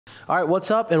All right,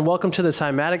 what's up, and welcome to the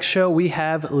Cymatics Show. We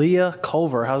have Leah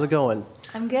Culver. How's it going?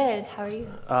 I'm good. How are you?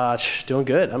 Doing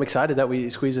good. I'm excited that we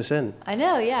squeezed this in. I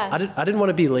know, yeah. I didn't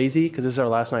want to be lazy because this is our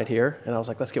last night here, and I was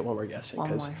like, let's get one more guest in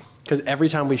because every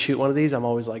time we shoot one of these, I'm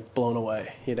always like blown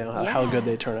away. You know how good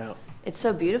they turn out. It's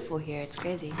so beautiful here. It's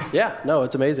crazy. Yeah, no,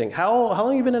 it's amazing. How long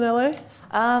have you been in LA?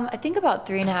 I think about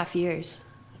 3.5 years.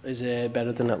 Is it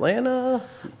better than Atlanta?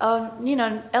 You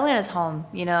know, Atlanta's home.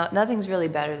 You know, nothing's really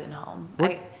better than home.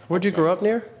 Where'd you grow up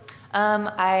near?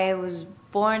 I was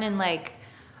born in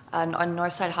on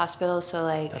Northside Hospital, so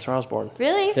That's where I was born.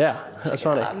 Really? Yeah, that's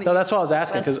funny. No, that's what I was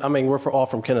asking because I mean we're all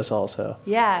from Kennesaw, so.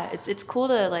 Yeah, it's cool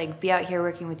to be out here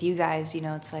working with you guys. You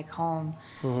know, it's like home.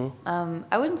 Mm-hmm.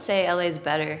 I wouldn't say LA's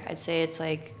better. I'd say it's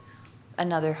like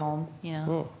another home. You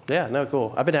know. Yeah, no,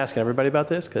 cool. I've been asking everybody about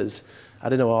this because I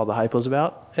didn't know what all the hype was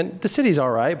about. And the city's all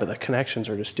right, but the connections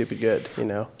are just stupid good, you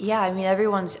know? Yeah, I mean,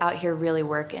 everyone's out here really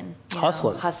working.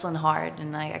 Hustling hard,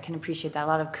 and I can appreciate that. A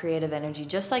lot of creative energy,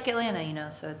 just like Atlanta, you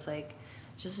know? So it's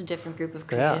just a different group of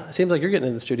creatives. Yeah, it seems like you're getting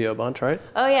in the studio a bunch, right?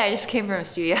 Oh, yeah, I just came from a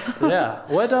studio.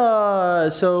 Yeah.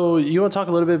 So you want to talk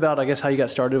a little bit about, I guess, how you got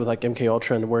started with MK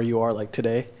Ultra and where you are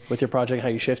today with your project, how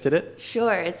you shifted it?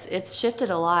 Sure, it's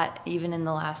shifted a lot, even in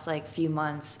the last few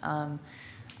months.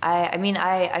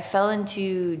 I fell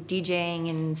into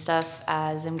DJing and stuff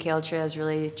as MK Ultra. I was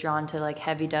really drawn to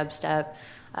heavy dubstep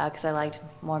because I liked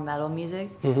more metal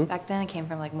music back then. I came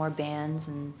from more bands,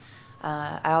 and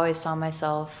I always saw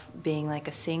myself being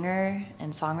a singer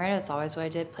and songwriter. That's always what I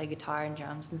did, play guitar and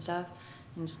drums and stuff,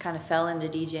 and just kind of fell into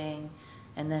DJing,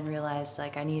 and then realized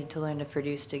I needed to learn to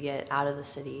produce to get out of the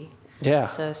city. Yeah.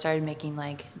 So I started making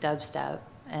dubstep,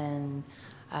 and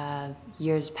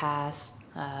years passed.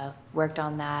 Worked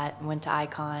on that, went to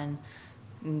Icon.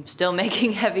 I'm still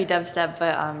making heavy dubstep,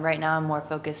 but right now I'm more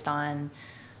focused on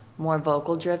more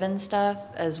vocal driven stuff,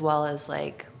 as well as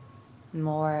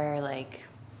more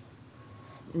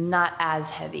not as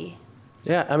heavy.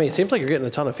 Yeah, I mean, it seems like you're getting a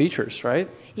ton of features, right?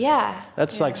 Yeah.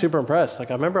 That's super impressed. I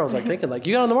remember I was thinking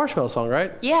you got on the Marshmello song,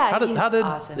 right? Yeah,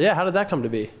 awesome. Yeah, how did that come to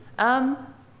be? I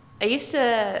used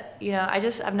to,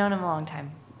 I've known him a long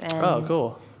time. And oh,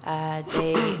 cool.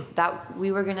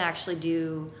 We were gonna actually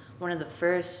do one of the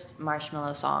first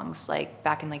Marshmello songs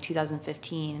back in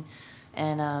 2015,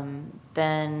 and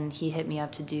then he hit me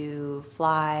up to do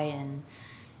Fly, and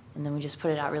then we just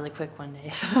put it out really quick one day.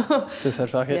 So just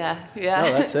said fuck it. Yeah.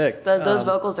 Oh, that's sick. Those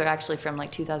vocals are actually from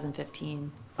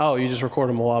 2015. Oh, you just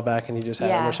recorded them a while back and you just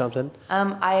had them or something?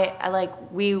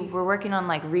 We were working on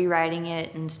rewriting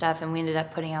it and stuff, and we ended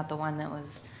up putting out the one that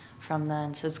was from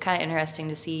then. So it's kind of interesting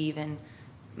to see even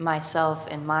myself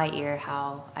and my ear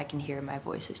how I can hear my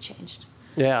voice has changed.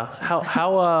 Yeah. How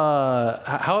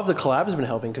have the collabs been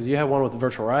helping? Because you have one with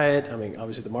Virtual Riot. I mean,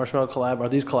 obviously the Marshmello collab. Are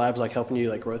these collabs helping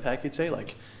you growth hack? You'd say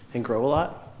and grow a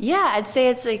lot. Yeah, I'd say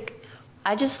it's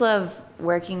I just love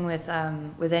working with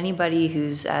anybody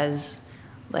who's as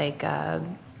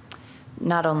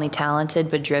not only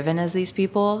talented but driven as these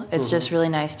people. It's just really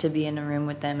nice to be in a room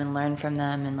with them and learn from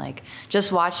them, and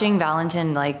just watching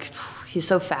Valentin, he's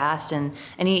so fast, and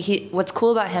he what's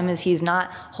cool about him is he's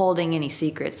not holding any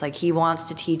secrets. He wants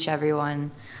to teach everyone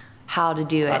how to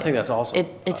do it. I think that's awesome.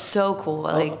 It's so cool.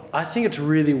 I think it's a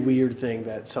really weird thing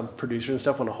that some producers and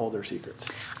stuff want to hold their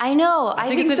secrets. I know. I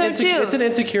think so too. It's an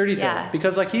insecurity thing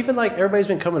because even everybody's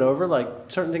been coming over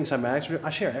certain things Cymatics. I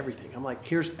share everything. I'm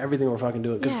here's everything we're fucking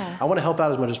doing because I want to help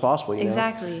out as much as possible. You know?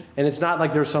 Exactly. And it's not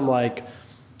there's some there's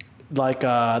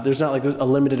not there's a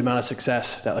limited amount of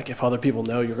success that if other people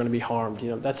know you're going to be harmed.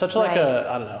 You know, that's such I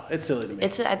don't know. It's silly to me.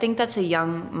 I think that's a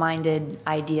young-minded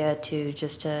idea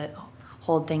to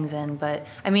hold things in, but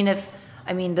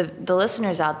the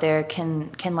listeners out there can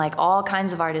like all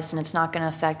kinds of artists, and it's not going to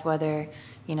affect whether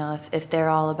if they're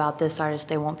all about this artist,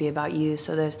 they won't be about you.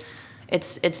 So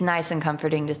it's nice and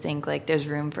comforting to think there's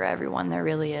room for everyone. There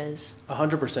really is.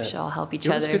 100%. Should all help each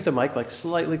other. other. You want to scoot the mic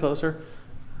slightly closer?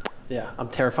 Yeah, I'm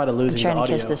terrified of losing the audio. I'm trying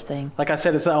to kiss this thing. Like I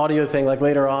said, it's the audio thing.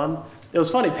 Later on, it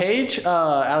was funny. Paige,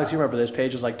 Alex, you remember this?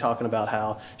 Paige was talking about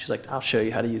how she's I'll show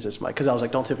you how to use this mic because I was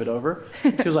don't tip it over.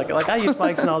 She was like I use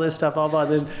mics and all this stuff, blah blah.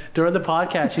 And then during the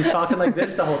podcast, she's talking like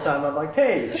this the whole time. I'm like,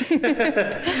 Paige.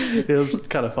 It was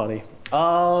kind of funny.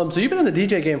 So you've been in the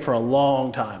DJ game for a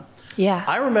long time. Yeah.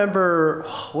 I remember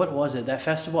what was it? That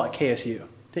festival at KSU.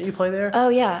 Didn't you play there? Oh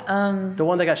yeah. The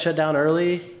one that got shut down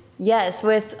early. Yes,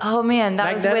 with was with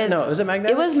was it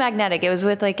Magnetic? It was Magnetic. It was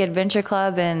with Adventure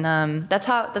Club, and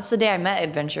that's the day I met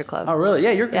Adventure Club. Oh really?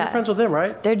 Yeah, you're friends with them,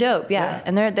 right? They're dope, yeah.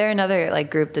 And they're another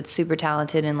group that's super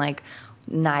talented and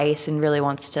nice and really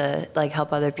wants to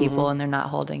help other people, and they're not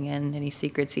holding in any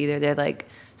secrets either. They're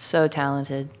so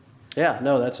talented. Yeah,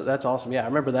 no, that's awesome. Yeah, I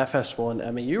remember that festival, and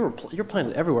I mean, you're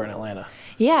playing everywhere in Atlanta.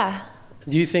 Yeah.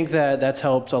 Do you think that that's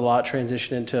helped a lot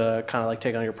transition into kind of like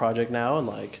taking on your project now and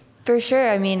like? For sure.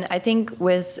 I mean, I think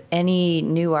with any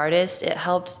new artist, it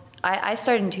helped. I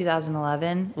started in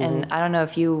 2011, and I don't know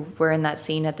if you were in that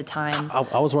scene at the time.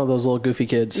 I was one of those little goofy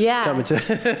kids. Yeah. Coming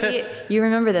to See, you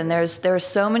remember then. There were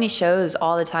so many shows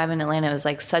all the time in Atlanta. It was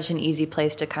like such an easy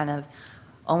place to kind of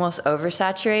almost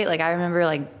oversaturate. Like I remember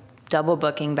like double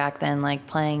booking back then, like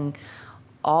playing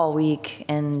all week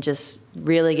and just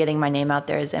really getting my name out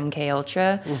there as MK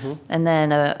Ultra. And then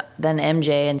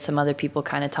MJ and some other people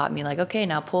kind of taught me like, okay,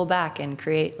 now pull back and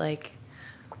create like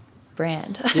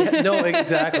brand. Yeah, no,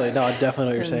 exactly. No, I definitely know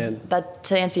what you're saying. But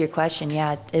to answer your question,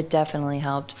 yeah, it definitely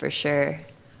helped for sure.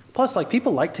 Plus, like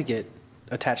people like to get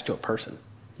attached to a person.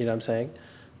 You know what I'm saying?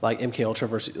 Like MK Ultra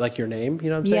versus like your name. You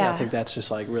know what I'm saying? Yeah. I think that's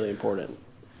just like really important.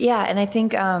 Yeah, and I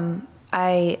think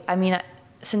I mean,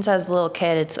 since I was a little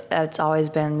kid, it's always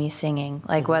been me singing.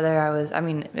 Like whether I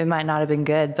mean, it might not have been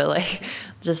good, but like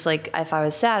just like if I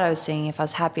was sad, I was singing. If I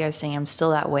was happy, I was singing. I'm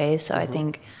still that way. So I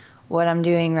think what I'm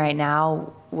doing right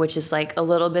now, which is like a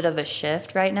little bit of a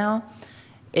shift right now,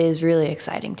 is really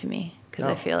exciting to me because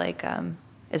I feel like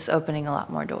it's opening a lot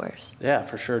more doors. Yeah,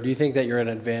 for sure. Do you think that you're at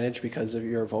an advantage because of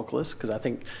you're a vocalist? Because I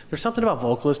think there's something about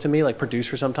vocalists to me, like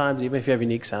producers sometimes, even if you have a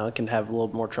unique sound, can have a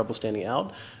little more trouble standing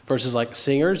out. Versus like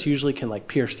singers usually can like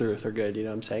pierce through if they're good. You know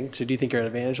what I'm saying? So do you think you're at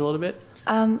an advantage a little bit?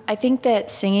 I think that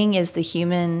singing is the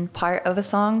human part of a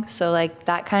song. So like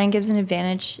that kind of gives an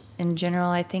advantage in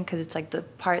general, I think, because it's like the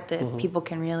part that people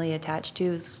can really attach to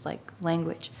is like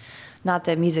language. Not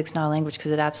that music's not a language,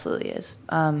 because it absolutely is.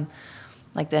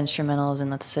 Like the instrumentals and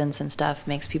the synths and stuff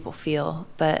makes people feel.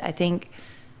 But I think,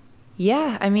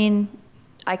 yeah, I mean,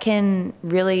 I can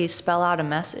really spell out a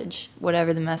message,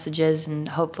 whatever the message is, and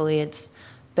hopefully it's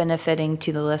benefiting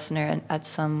to the listener at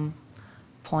some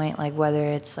point, like whether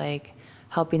it's like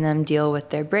helping them deal with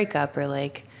their breakup or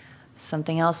like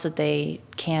something else that they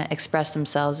can't express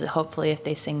themselves. Hopefully if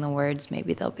they sing the words,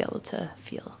 maybe they'll be able to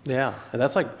feel. Yeah, and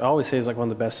that's like I always say is like one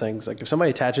of the best things. Like if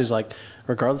somebody attaches, like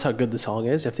regardless how good the song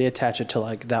is, if they attach it to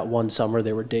like that one summer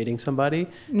they were dating somebody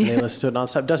and they listen to it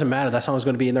nonstop, doesn't matter. That song is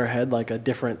going to be in their head like a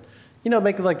different, you know,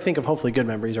 make it like think of hopefully good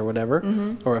memories or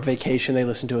whatever, or a vacation they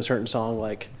listen to a certain song.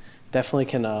 Like definitely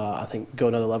can I think go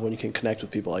another level when you can connect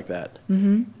with people like that.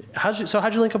 How'd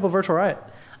you link up with Virtual Riot?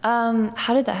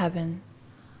 How did that happen?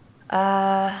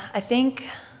 I think it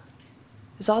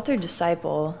was all through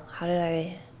Disciple. How did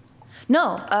I?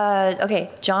 No.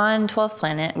 Okay. John, 12th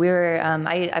Planet. We were.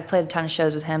 I've played a ton of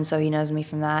shows with him, so he knows me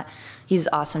from that. He's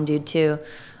an awesome dude too.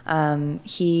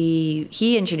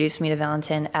 He introduced me to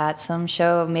Valentin at some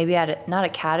show, maybe at not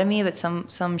Academy, but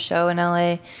some show in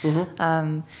LA.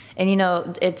 And you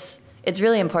know, it's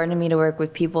really important to me to work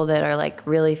with people that are like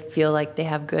really feel like they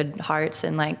have good hearts,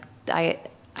 and like I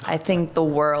think the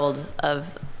world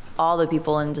of all the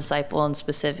people in Disciple, and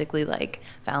specifically like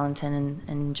Valentin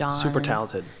and John. Super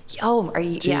talented. Oh, are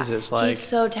you? Jesus, yeah, like, he's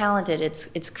so talented.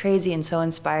 It's crazy and so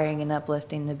inspiring and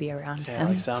uplifting to be around him.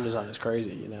 Like sound design is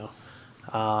crazy, you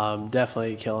know.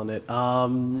 Definitely killing it.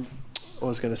 What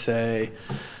was gonna say?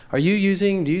 Do you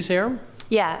use Serum?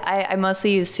 Yeah, I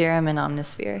mostly use Serum and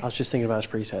Omnisphere. I was just thinking about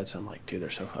his presets. I'm like, dude, they're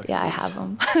so fucking. Yeah, nice. I have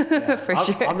them For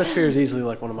sure. Omnisphere is easily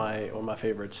like one of my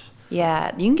favorites.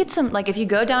 Yeah, you can get some, like if you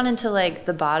go down into like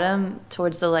the bottom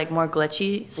towards the like more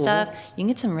glitchy stuff, you can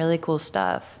get some really cool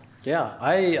stuff. Yeah,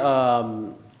 I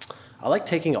like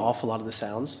taking off a lot of the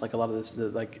sounds, like a lot of this,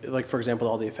 like for example,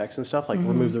 all the effects and stuff. Like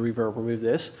remove the reverb, remove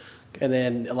this, and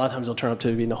then a lot of times it'll turn up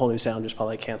to being a whole new sound just by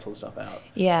like canceling stuff out.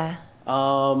 Yeah.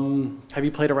 Have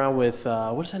you played around with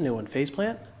what is that new one, Phase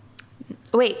Plant?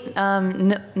 Wait,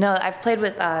 no, I've played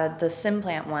with the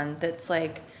Symplant one. That's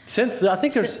like synth. I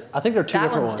think there are two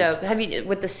different ones. Dope. Have you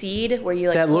with the seed where you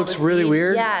like that pull looks the really seed?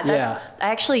 weird? Yeah,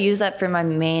 I actually use that for my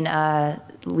main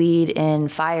lead in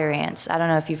Fire Ants. I don't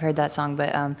know if you've heard that song,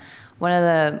 but one of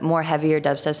the more heavier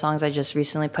dubstep songs I just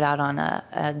recently put out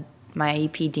on my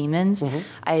EP Demons,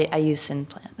 I use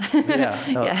Symplant.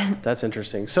 Yeah, that's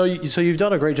interesting. So you've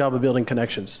done a great job of building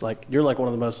connections. Like you're like one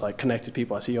of the most like connected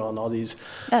people. I see you on all these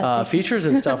features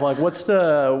and stuff. Like what's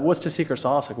the secret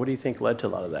sauce? Like what do you think led to a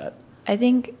lot of that? I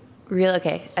think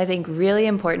really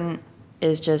important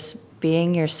is just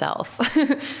being yourself.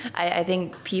 I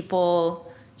think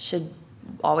people should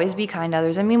always be kind to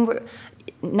others. I mean, we're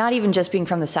not even just being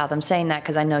from the South. I'm saying that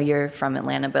because I know you're from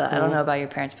Atlanta, but I don't know about your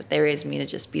parents, but they raised me to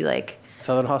just be like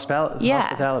Southern hospitality.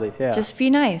 Yeah, just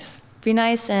be nice. Be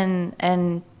nice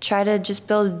and try to just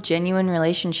build genuine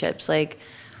relationships. Like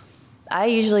I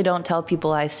usually don't tell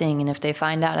people I sing, and if they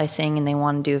find out I sing and they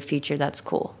want to do a feature, that's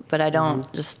cool. But I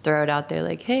don't just throw it out there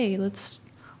like, hey, let's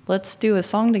do a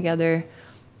song together.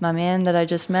 My man that I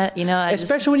just met, you know.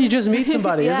 Especially when you just meet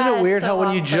somebody. Yeah, isn't it weird so how when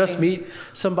you off-putting. just meet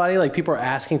somebody, like people are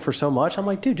asking for so much? I'm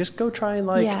like, dude, just go try and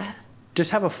like,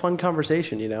 just have a fun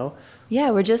conversation, you know?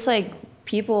 Yeah, we're just like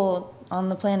people on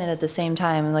the planet at the same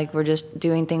time. And like we're just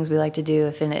doing things we like to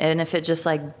do. And if it just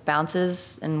like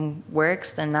bounces and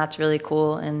works, then that's really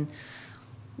cool. And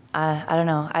I don't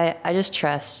know. I just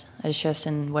trust. I just trust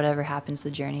in whatever happens,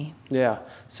 the journey. Yeah.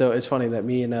 So it's funny that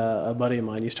me and a buddy of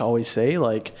mine used to always say,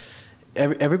 like,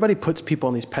 everybody puts people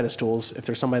on these pedestals if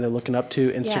there's somebody they're looking up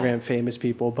to, Instagram famous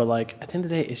people, but like at the end of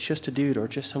the day, it's just a dude or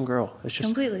just some girl. It's just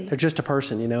completely. They're just a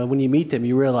person, you know. And when you meet them,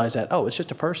 you realize that, oh, it's just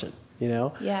a person, you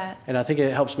know. Yeah. And I think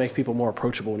it helps make people more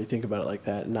approachable when you think about it like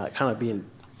that, and not kind of being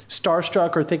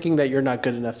starstruck or thinking that you're not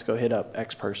good enough to go hit up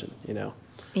X person, you know.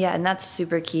 Yeah, and that's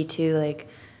super key too. Like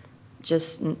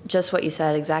just what you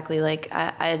said exactly. Like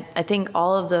I think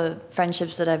all of the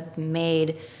friendships that I've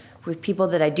made with people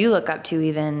that I do look up to,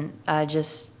 even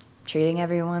just treating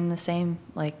everyone the same,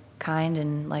 like kind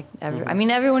and like I mean,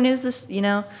 everyone is this, you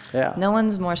know. Yeah. No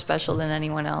one's more special than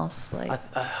anyone else. Like,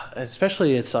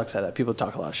 especially it sucks that people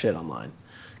talk a lot of shit online,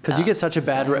 because you get such a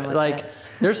bad like.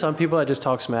 There's some people that just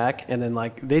talk smack, and then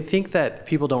like they think that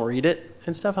people don't read it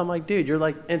and stuff. I'm like, dude, you're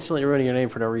like instantly ruining your name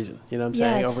for no reason. You know what I'm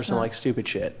saying? Over some like stupid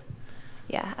shit.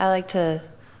 Yeah, I like to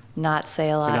not say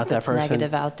a lot that's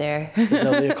negative out there. Is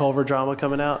no Leah Culver drama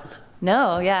coming out?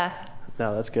 No, yeah.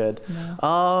 No, that's good.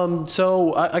 No.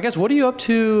 So I guess what are you up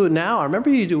to now? I remember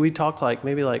we talked like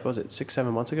maybe like, was it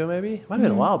 6-7 months ago maybe? Might have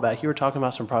been a while back. You were talking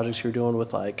about some projects you were doing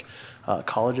with like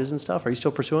colleges and stuff. Are you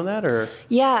still pursuing that or?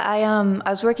 Yeah, I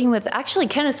was working with, actually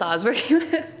Kennesaw. I was working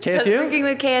with KSU? I was working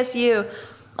with KSU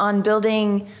on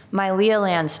building my Leah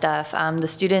Land stuff. The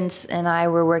students and I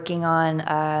were working on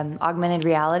augmented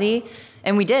reality,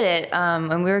 and we did it.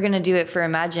 And we were going to do it for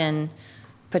Imagine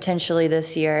potentially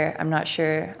this year. I'm not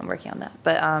sure. I'm working on that.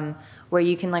 But where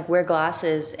you can like wear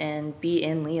glasses and be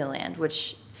in Leah Land,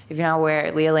 which if you're not aware,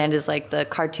 Leah Land is like the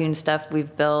cartoon stuff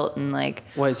we've built and like.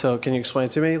 Wait, so can you explain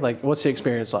it to me? Like, what's the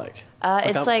experience like?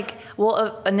 It's like,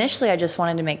 well, initially I just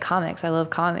wanted to make comics. I love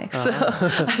comics. So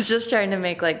I was just trying to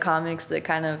make like comics that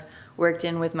kind of worked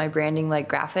in with my branding, like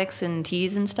graphics and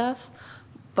tees and stuff.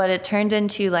 But it turned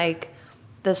into like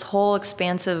this whole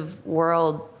expansive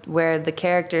world where the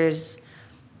characters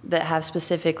that have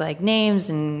specific like names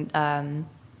and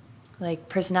like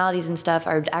personalities and stuff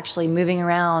are actually moving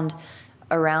around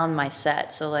my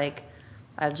set. So like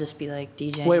I'd just be like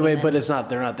DJing. Wait, but they're not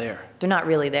there. They're not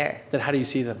really there. Then how do you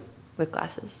see them? With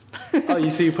glasses. Oh,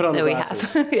 you put on the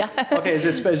glasses. We have. Yeah. Okay, is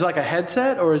it like a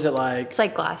headset or is it like? It's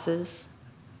like glasses.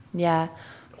 Yeah.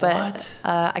 But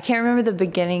what? I can't remember the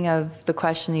beginning of the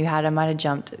question you had. I might have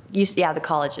jumped. The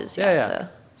colleges. Yeah.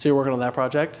 So you're working on that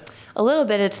project? A little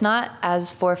bit. It's not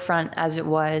as forefront as it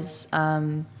was.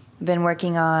 Been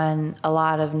working on a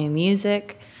lot of new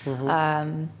music,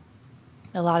 a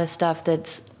lot of stuff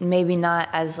that's maybe not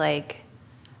as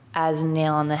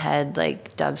nail on the head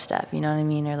like dubstep, you know what I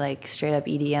mean, or like straight up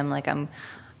EDM. Like I'm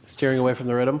steering away from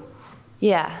the rhythm.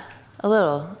 Yeah, a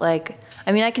little. Like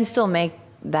I mean, I can still make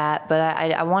that, but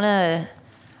I want to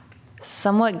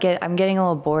somewhat I'm getting a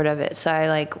little bored of it, so I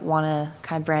like want to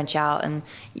kind of branch out. And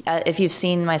if you've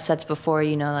seen my sets before,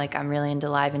 you know, like I'm really into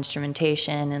live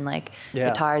instrumentation and like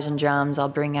guitars and drums. I'll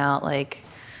bring out like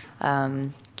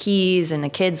keys and a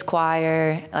kids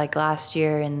choir like last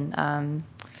year, and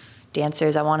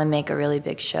dancers. I want to make a really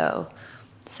big show.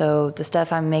 So the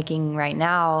stuff I'm making right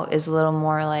now is a little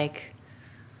more like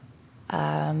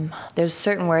there's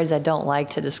certain words I don't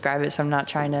like to describe it, so I'm not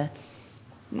trying to.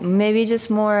 Maybe just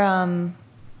more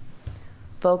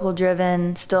vocal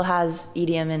driven, still has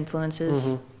EDM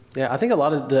influences. Yeah, I think a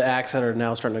lot of the acts that are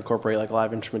now starting to incorporate like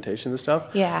live instrumentation and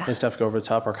stuff, and stuff go over the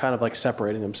top, are kind of like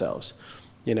separating themselves,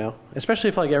 you know? Especially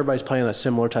if like everybody's playing a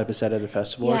similar type of set at a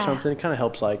festival or something, it kind of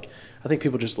helps. Like, I think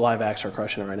people just live acts are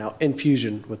crushing it right now in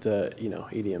fusion with the, you know,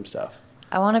 EDM stuff.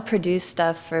 I want to produce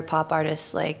stuff for pop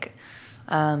artists like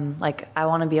I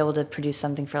want to be able to produce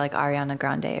something for like Ariana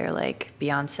Grande or like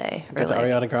Beyonce or like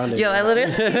Ariana Grande. Yo, I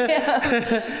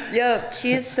literally. Yo,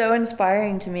 she is so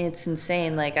inspiring to me. It's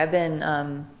insane. Like I've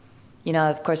been, you know,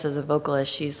 of course as a vocalist,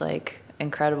 she's like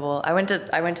incredible. I went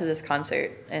to this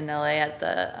concert in LA at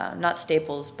the not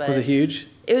Staples, but was it huge?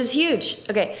 It was huge.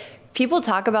 Okay. People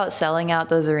talk about selling out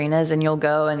those arenas, and you'll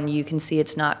go and you can see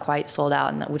it's not quite sold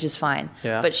out, which is fine.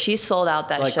 Yeah. But she sold out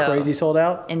that like show. Like crazy sold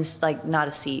out? And like not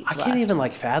a seat I can't even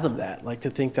like fathom that. Like to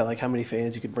think that like how many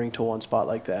fans you could bring to one spot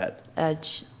like that.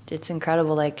 It's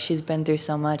incredible. Like she's been through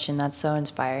so much, and that's so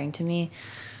inspiring to me.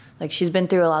 like she's been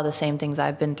through a lot of the same things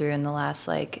I've been through in the last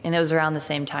and it was around the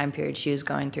same time period she was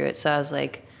going through it. So I was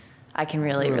like, I can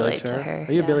really relate to her.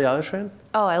 Are you a Billie Eilish fan?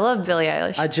 Oh, I love Billie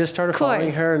Eilish. I just started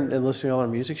following her and listening to all her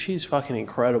music. She's fucking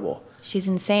incredible. She's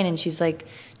insane, and she's like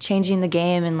changing the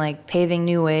game and like paving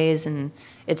new ways, and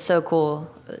it's so cool.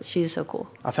 She's so cool.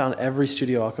 I found every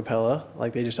studio acapella,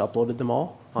 like they just uploaded them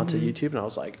all onto YouTube, and I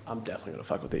was like, I'm definitely gonna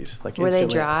fuck with these. Like, were they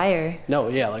dry or? No,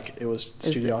 yeah, like it was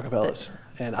studio acapellas,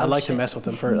 and I'd like to mess with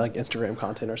them for like Instagram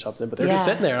content or something. But they're just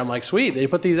sitting there, and I'm like, sweet, they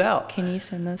put these out. Can you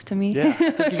send those to me? Yeah,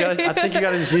 I think you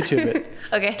gotta just YouTube it.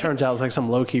 Okay. Turns out it's like some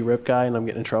low key rip guy, and I'm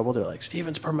getting in trouble. They're like,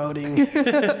 Steven's promoting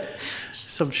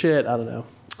some shit. I don't know.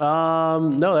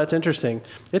 No, that's interesting.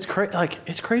 It's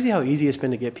crazy how easy it's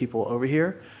been to get people over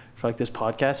here for like this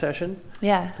podcast session.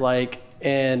 Yeah. Like,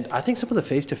 and I think some of the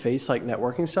face-to-face like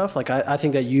networking stuff, like I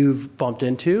think that you've bumped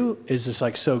into is just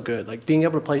like so good. Like being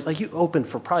able to play, like you opened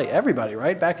for probably everybody,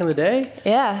 right? Back in the day.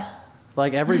 Yeah.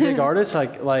 Like every big artist,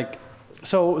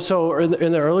 so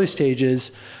in the early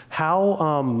stages,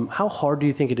 how hard do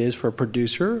you think it is for a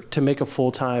producer to make a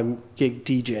full-time gig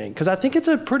DJing? Because I think it's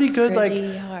a pretty good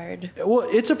pretty hard. Well,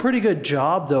 it's a pretty good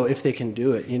job though if they can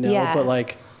do it, you know. Yeah. But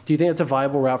like, do you think it's a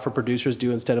viable route for producers to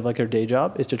do instead of like their day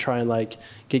job is to try and like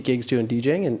get gigs doing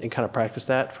DJing and kind of practice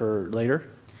that for later?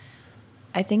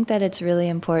 I think that it's really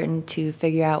important to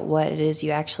figure out what it is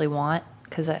you actually want.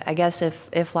 Because I guess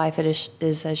if life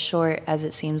is as short as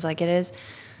it seems like it is,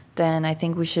 then I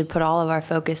think we should put all of our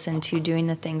focus into doing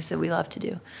the things that we love to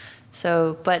do.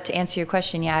 So, but to answer your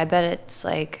question, yeah, I bet it's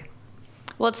like,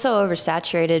 well, it's so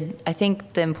oversaturated. I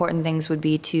think the important things would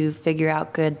be to figure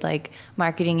out good like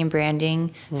marketing and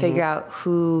branding, figure out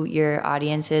who your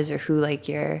audience is or who like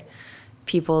your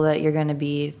people that you're going to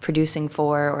be producing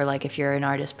for, or like if you're an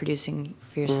artist producing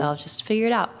for yourself, just figure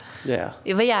it out. Yeah.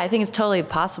 But yeah, I think it's totally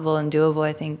possible and doable.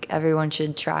 I think everyone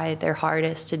should try their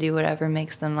hardest to do whatever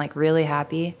makes them like really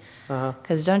happy.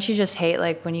 Because don't you just hate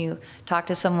like when you talk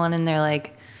to someone and you're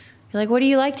like, what do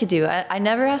you like to do? I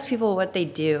never ask people what they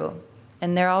do.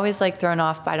 And they're always like thrown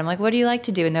off by it. I'm like, what do you like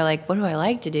to do? And they're like, what do I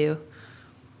like to do?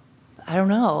 I don't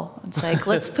know. It's like,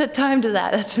 let's put time to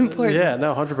that. That's important. Yeah,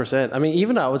 no, 100%. I mean,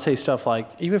 even I would say stuff like,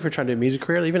 even if you're trying to do a music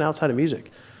career, even outside of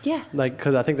music. Yeah. Like,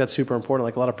 because I think that's super important.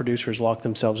 Like, a lot of producers lock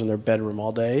themselves in their bedroom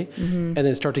all day and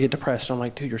then start to get depressed. And I'm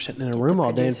like, dude, you're sitting in a room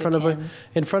all day in front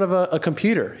of a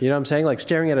computer. You know what I'm saying? Like,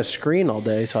 staring at a screen all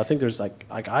day. So I think there's like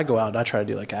I go out and I try to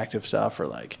do like active stuff or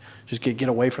like just get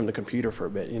away from the computer for a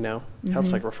bit, you know?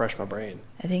 Helps like refresh my brain.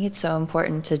 I think it's so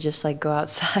important to just like go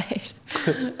outside.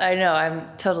 I know, I'm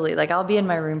totally like, I'll be in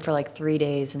my room for like 3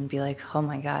 days and be like, oh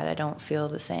my God, I don't feel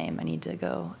the same. I need to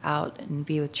go out and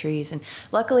be with trees. And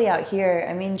luckily out here,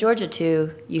 I mean, Georgia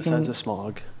too, Besides the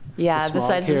smog. Yeah,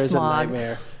 besides the smog. Is a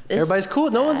nightmare. Everybody's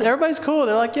cool. Everybody's cool.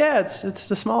 They're like, yeah, it's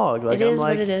the smog. Like, it is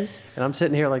what it is. And I'm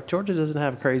sitting here like, Georgia doesn't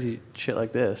have crazy shit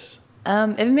like this.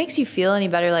 If it makes you feel any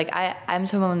better, like I'm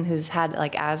someone who's had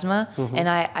like asthma, and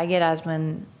I get asthma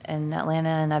in Atlanta,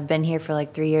 and I've been here for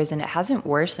like 3 years, and it hasn't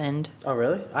worsened. Oh,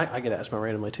 really? I get asthma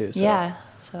randomly too. So. Yeah,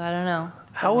 so I don't know.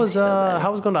 How was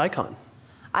going to Icon?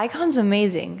 Icon's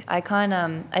amazing. Icon,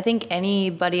 I think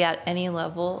anybody at any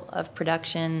level of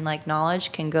production like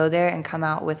knowledge can go there and come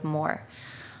out with more.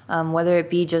 Whether it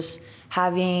be just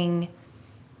having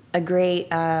a great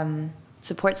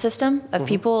support system of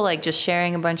people, like just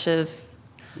sharing a bunch of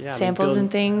samples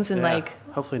and things, and like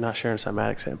hopefully not sharing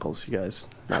Cymatics samples. You guys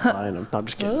not buying them. No, I'm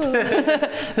just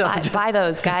kidding. Buy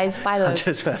those, guys. Buy those.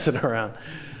 I'm just messing around.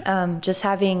 Just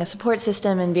having a support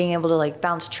system and being able to like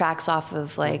bounce tracks off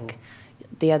of like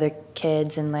the other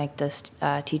kids and like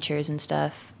the teachers and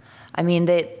stuff. I mean,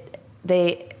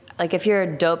 they like if you're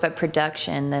dope at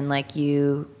production, then like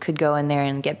you could go in there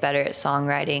and get better at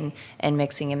songwriting and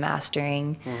mixing and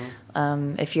mastering.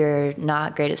 If you're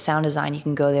not great at sound design, you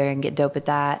can go there and get dope at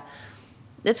that.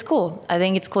 It's cool. I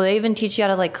think it's cool. They even teach you how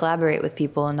to like collaborate with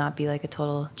people and not be like a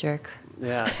total jerk.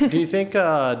 Yeah. Do you think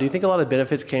a lot of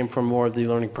benefits came from more of the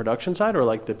learning production side, or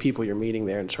like the people you're meeting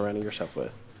there and surrounding yourself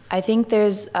with? I think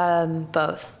there's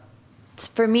both.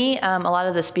 For me, a lot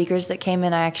of the speakers that came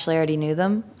in, I actually already knew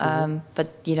them,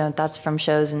 but you know that's from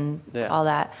shows and all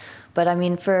that. But I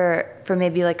mean, for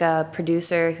maybe like a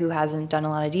producer who hasn't done a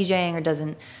lot of DJing or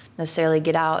doesn't necessarily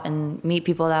get out and meet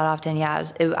people that often,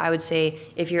 I would say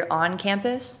if you're on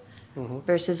campus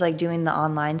versus like doing the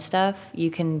online stuff,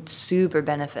 you can super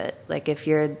benefit. Like if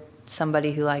you're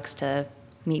somebody who likes to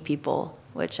meet people,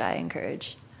 which I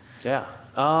encourage. Yeah.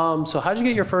 So how'd you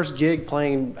get your first gig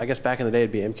playing? I guess back in the day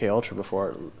it'd be MK Ultra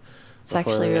before. It's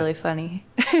actually really funny.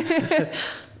 Do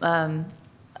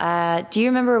you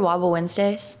remember Wobble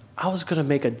Wednesdays? I was gonna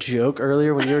make a joke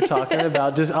earlier when you were talking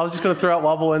about I was just gonna throw out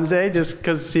Wobble Wednesday just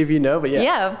because see if you know, but yeah.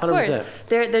 Yeah, of 100%. Course.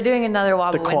 They're doing another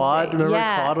Wobble Wednesday. The quad, remember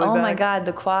yeah. the quad? Oh back? My God,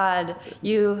 the quad.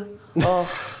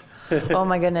 Oh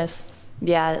my goodness.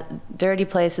 Yeah, dirty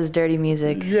places, dirty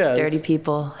music, dirty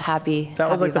people, happy.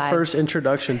 That was like vibes. The first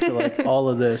introduction to like all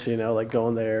of this, you know, like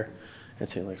going there and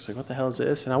seeing like, it's like, what the hell is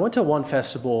this? And I went to one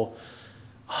festival.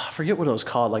 I forget what it was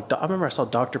called. Like, I remember I saw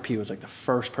Dr. P was like the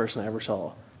first person I ever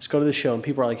saw. Just go to the show and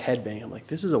people are like headbanging. I'm like,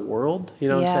 this is a world? You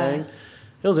know what I'm saying?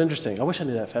 It was interesting. I wish I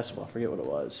knew that festival. I forget what it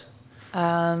was.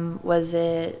 Was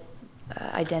it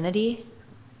Identity?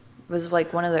 It was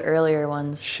like one of the earlier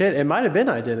ones. Shit, it might have been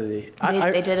Identity.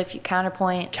 They did a few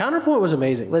Counterpoint. Counterpoint was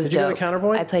amazing. Did you go to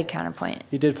Counterpoint? I played Counterpoint.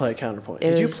 You did play at Counterpoint.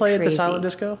 Did you play at the Silent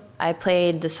Disco? I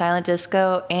played the Silent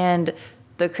Disco, and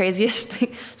the craziest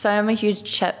thing. So I'm a huge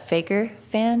Chet Faker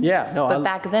fan. Yeah, no. But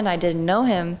back then I didn't know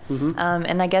him,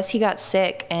 and I guess he got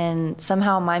sick, and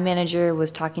somehow my manager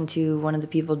was talking to one of the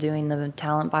people doing the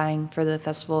talent buying for the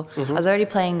festival. I was already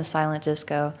playing the Silent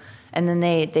Disco, and then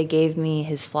they gave me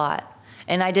his slot.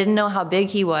 And I didn't know how big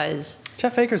he was.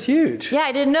 Chet Faker's huge. Yeah,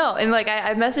 I didn't know. And like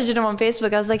I messaged him on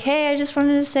Facebook. I was like, hey, I just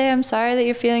wanted to say I'm sorry that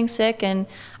you're feeling sick, and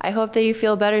I hope that you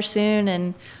feel better soon,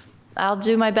 and I'll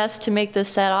do my best to make this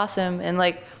set awesome. And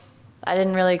like I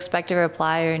didn't really expect a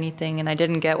reply or anything, and I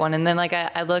didn't get one. And then like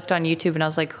I looked on YouTube and I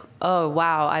was like, oh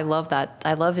wow, I love that.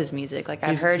 I love his music. Like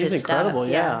I've heard his stuff. He's incredible,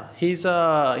 yeah. He's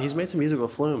made some music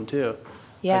with Flume too.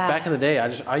 Yeah. Like back in the day,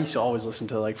 I used to always listen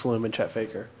to like Flume and Chet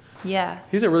Faker. Yeah.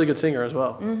 He's a really good singer as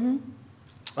well.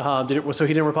 So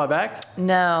he didn't reply back?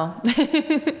 No.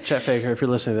 Chet Faker, if you're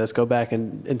listening to this, go back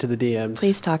into the DMs.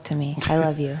 Please talk to me. I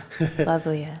love you. Love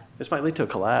Leah. This might lead to a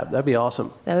collab. That'd be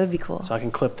awesome. That would be cool. So I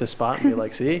can clip this spot and be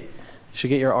like, see, you should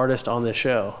get your artist on this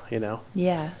show, you know?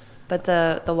 Yeah. But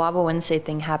the Wobble Wednesday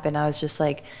thing happened. I was just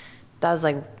like, that was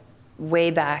like way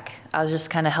back. I was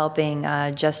just kind of helping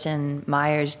Justin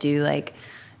Myers do like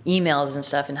emails and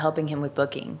stuff and helping him with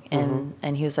booking,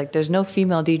 and he was like, there's no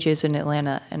female DJs in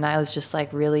Atlanta, and I was just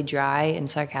like really dry and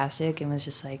sarcastic and was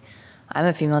just like, I'm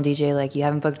a female DJ, like you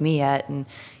haven't booked me yet. And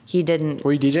he didn't.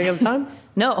 Were you DJing at the time?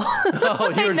 No.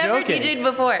 Oh, you were I'd never joking. DJ'd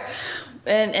before,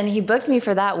 and he booked me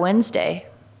for that Wednesday,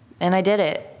 and I did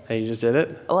it. And you just did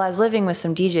it? Well, I was living with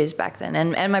some DJs back then,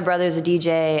 and my brother's a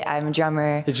DJ. I'm a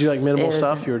drummer. Did you like minimal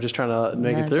stuff? You were just trying to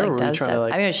make it clear, or were you trying to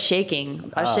like? I mean, I was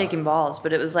shaking. I was shaking balls,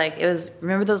 but it was like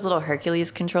Remember those little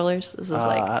Hercules controllers? This was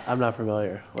like. I'm not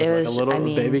familiar. Was it like a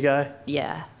little baby guy?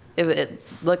 Yeah.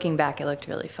 Looking back, it looked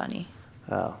really funny.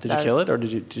 Oh, did you kill it, or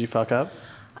did you fuck up?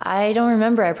 I don't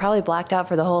remember. I probably blacked out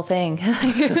for the whole thing.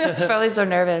 I was probably so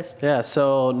nervous. Yeah,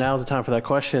 so now's the time for that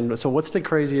question. So what's the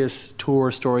craziest tour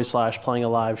story / playing a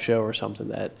live show or something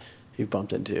that you've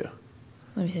bumped into?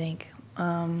 Let me think. I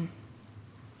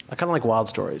kind of like wild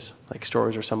stories, like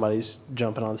stories where somebody's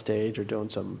jumping on stage or doing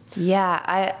some.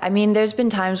 Yeah, I mean, there's been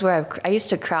times where I used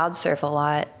to crowd surf a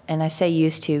lot, and I say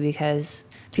used to because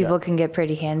people can get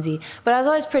pretty handsy. But I was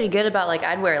always pretty good about, like,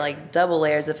 I'd wear, like, double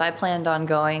layers. If I planned on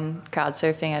going crowd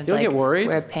surfing, I'd, get worried?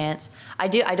 Wear pants. I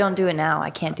don't do it now. I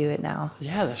can't do it now.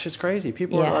 Yeah, that shit's crazy.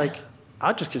 People are like,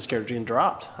 I'd just get scared of getting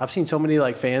dropped. I've seen so many,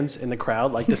 like, fans in the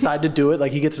crowd, like, decide to do it.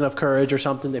 Like, he gets enough courage or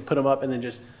something. They put him up and then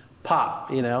just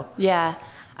pop, you know? Yeah.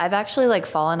 I've actually, like,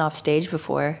 fallen off stage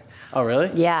before. Oh,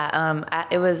 really? Yeah,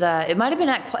 it was. It might have been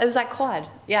at Quad.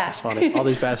 Yeah. That's funny. All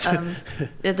these bad.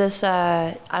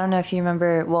 I don't know if you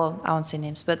remember. Well, I won't say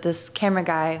names, but this camera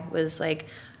guy was like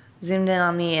zoomed in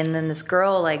on me, and then this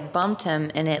girl like bumped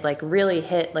him, and it like really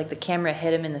hit. Like the camera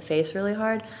hit him in the face really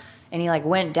hard, and he like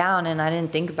went down, and I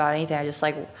didn't think about anything. I just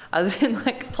like I was in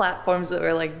like platforms that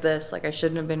were like this. Like I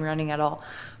shouldn't have been running at all.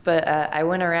 But I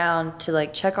went around to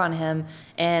like check on him,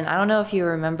 and I don't know if you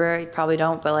remember, you probably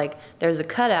don't, but like there's a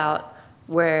cutout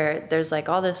where there's like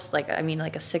all this, like, I mean,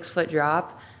 like a 6-foot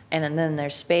drop, and then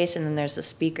there's space, and then there's the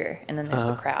speaker, and then there's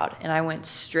the crowd. And I went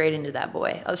straight into that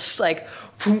boy. I was just like,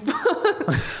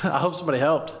 I hope somebody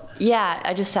helped. Yeah,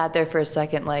 I just sat there for a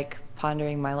second, like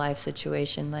pondering my life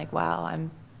situation, like, wow,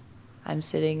 I'm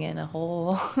sitting in a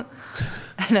hole,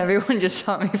 and everyone just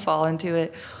saw me fall into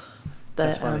it. But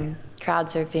that's funny. Crowd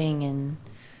surfing, and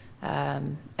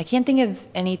I can't think of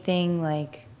anything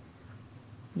like,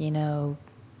 you know,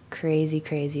 crazy,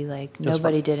 like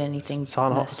nobody did anything.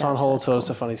 Son Hol told us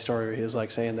a funny story where he was like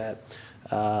saying that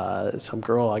some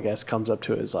girl, I guess, comes up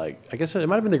to his, like, I guess it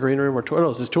might have been the green room or it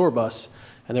was his tour bus,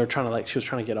 and they were trying to, like, she was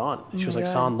trying to get on. She was like,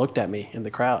 Son looked at me in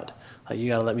the crowd, like, you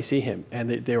gotta let me see him. And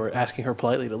they were asking her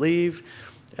politely to leave,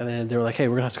 and then they were like, hey,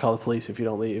 we're gonna have to call the police if you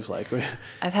don't leave. Like,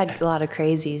 I've had a lot of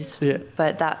crazies,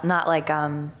 but that not like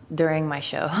during my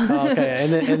show.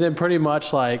 Okay, and then pretty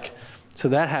much like So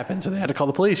that happened. So they had to call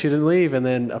the police. She didn't leave. And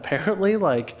then apparently,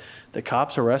 like, the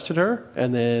cops arrested her.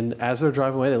 And then as they're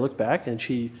driving away, they look back and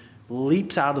she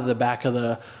leaps out of the back of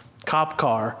the cop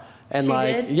car. And She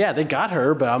like, did? yeah, they got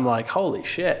her, but I'm like, holy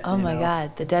shit. Oh my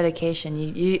God, the dedication.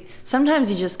 You sometimes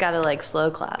you just gotta like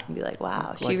slow clap and be like,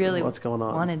 wow, she Like, really what's going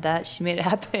on? wanted that. She made it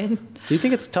happen. Do you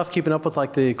think it's tough keeping up with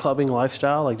like the clubbing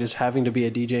lifestyle, like just having to be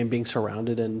a DJ and being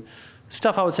surrounded and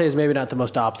stuff? I would say is maybe not the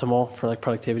most optimal for like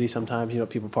productivity sometimes, you know,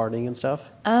 people partying and stuff.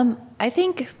 I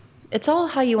think it's all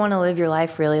how you want to live your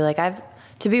life, really. Like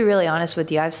to be really honest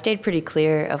with you, I've stayed pretty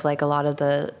clear of like a lot of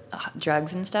the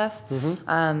drugs and stuff.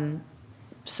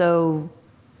 So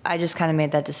I just kind of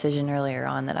made that decision earlier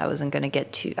on that I wasn't going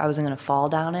to fall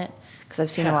down it, because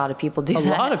I've seen a lot of people do that. A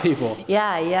lot of people.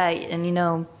 Yeah. And you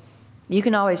know, you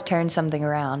can always turn something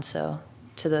around. So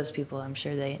to those people, I'm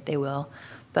sure they will.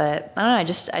 But I don't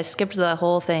know, I skipped the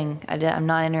whole thing. I'm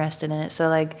not interested in it. So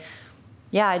like,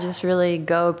 yeah, I just really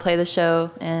go play the show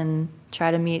and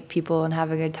try to meet people and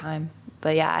have a good time.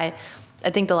 But yeah, I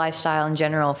think the lifestyle in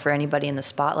general for anybody in the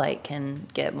spotlight can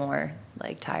get more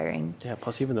like tiring. Yeah,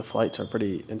 plus even the flights are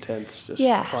pretty intense,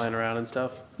 just flying around and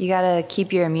stuff. You gotta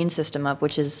keep your immune system up,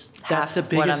 which is half the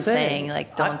what I'm biggest thing. saying.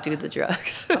 Like, don't do the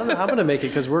drugs. I don't know how I'm gonna make it,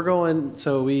 because we're going.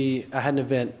 So I had an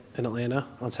event in Atlanta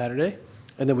on Saturday,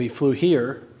 and then we flew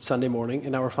here Sunday morning,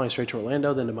 and now we're flying straight to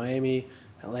Orlando, then to Miami,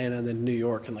 Atlanta, and then New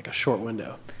York in like a short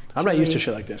window. I'm not used to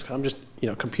shit like this, because I'm just, you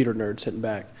know, computer nerd sitting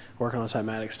back working on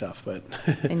Cymatics stuff, but.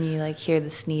 And you like hear the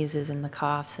sneezes and the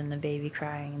coughs and the baby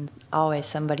crying, and always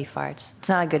somebody farts. It's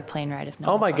not a good plane ride if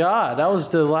no. Oh my God, that was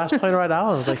the last plane ride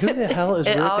out. I was like, who the hell is It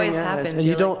ripping always ass? happens.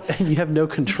 And you have no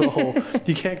control.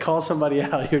 You can't call somebody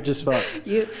out. You're just fucked.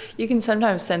 You can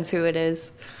sometimes sense who it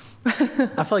is.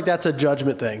 I feel like that's a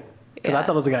judgment thing. Because I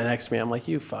thought it was the guy next to me. I'm like,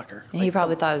 you fucker. And he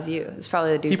probably thought it was you. It's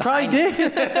probably the dude. He probably behind did. you.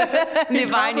 The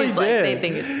behind you's like, they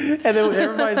think it's. And then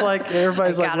everybody's like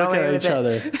got looking away at with each it.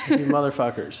 other. You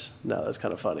motherfuckers. No, that's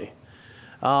kind of funny.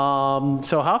 So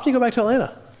how often do you go back to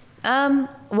Atlanta?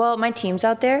 Well, my team's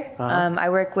out there. I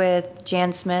work with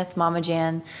Jan Smith, Mama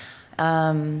Jan,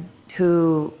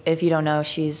 who, if you don't know,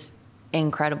 she's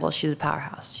incredible. She's a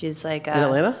powerhouse. She's like In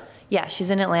Atlanta? Yeah,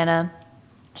 she's in Atlanta.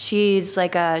 She's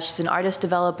like she's an artist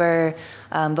developer,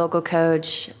 vocal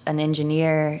coach, an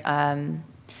engineer.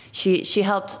 She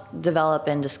helped develop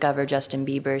and discover Justin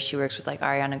Bieber. She works with like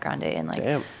Ariana Grande and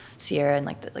like Sierra and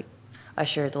like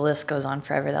Usher. The list goes on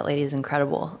forever. That lady is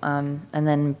incredible. And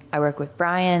then I work with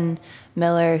Brian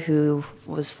Miller, who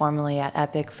was formerly at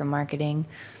Epic for marketing.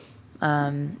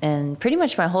 And pretty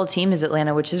much my whole team is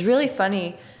Atlanta, which is really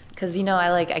funny because, you know,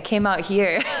 I came out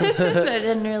here. I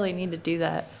didn't really need to do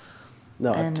that.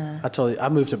 No, And, I told you, I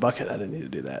moved to Buckhead. I didn't need to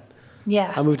do that.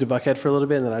 Yeah. I moved to Buckhead for a little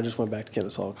bit, and then I just went back to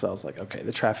Kennesaw because I was like, okay,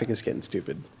 the traffic is getting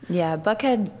stupid. Yeah,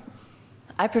 Buckhead,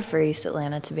 I prefer East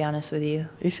Atlanta, to be honest with you.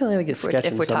 East Atlanta gets sketchy.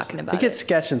 If we're talking about it. It gets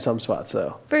sketchy in some spots,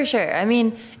 though. For sure. I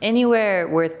mean, anywhere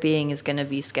worth being is going to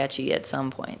be sketchy at some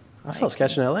point. I felt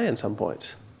sketchy in LA in some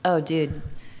points. Oh, dude.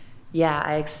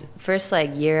 Yeah, first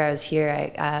year I was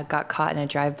here, I got caught in a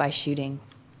drive-by shooting.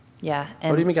 Yeah.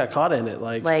 And What do you mean got caught in it?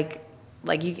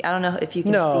 Like you, I don't know if you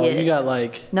can see it. No, you got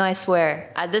like. No, I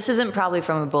swear. This isn't probably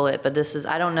from a bullet, but this is,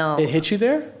 I don't know. It hit you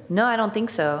there? No, I don't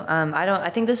think so. I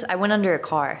think I went under a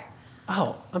car.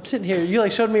 Oh, I'm sitting here. You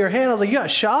like showed me your hand. I was like, you got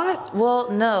shot?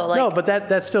 Well, no. No, but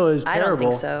that still is terrible. I don't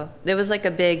think so. There was like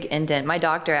a big indent. My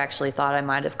doctor actually thought I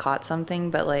might have caught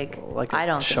something, but Like a I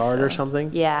don't shard think so. or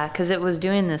something? Yeah, because it was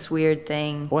doing this weird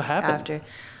thing. What happened?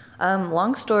 After.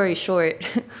 Long story short,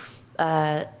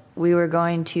 we were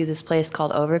going to this place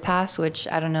called Overpass, which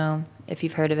I don't know if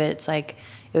you've heard of it. It's like,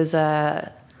 it was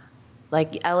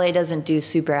like LA doesn't do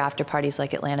super after parties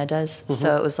like Atlanta does. Mm-hmm.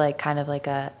 So it was like kind of like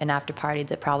an after party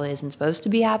that probably isn't supposed to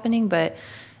be happening, but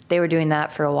they were doing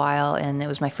that for a while, and it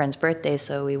was my friend's birthday,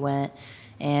 so we went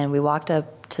and we walked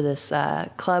up to this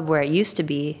club where it used to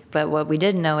be, but what we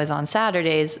didn't know is on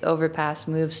Saturdays, Overpass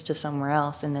moves to somewhere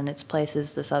else, and then its place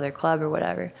is this other club or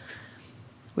whatever,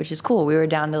 which is cool. We were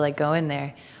down to like go in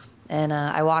there. And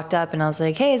I walked up and I was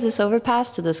like, hey, is this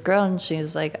Overpass, to this girl? And she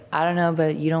was like, I don't know,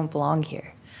 but you don't belong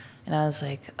here. And I was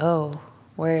like, oh,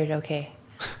 word, okay.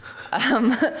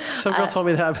 Some girl told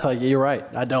me that. I'd be like, you're right,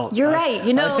 I don't. You're right,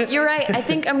 you're right. I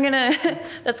think I'm gonna,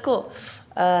 that's cool.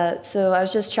 So I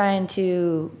was just trying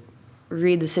to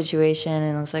read the situation,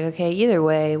 and I was like, okay, either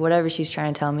way, whatever she's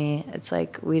trying to tell me, it's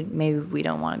like, maybe we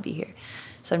don't want to be here.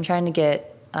 So I'm trying to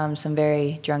get some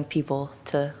very drunk people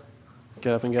to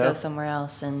get up and go somewhere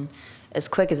else, and as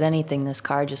quick as anything, this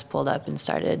car just pulled up and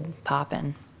started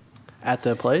popping. At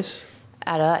the place?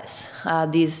 At us.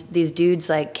 These dudes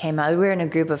like came out. We were in a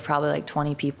group of probably like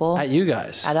 20 people. At you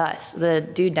guys? At us. The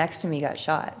dude next to me got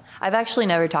shot. I've actually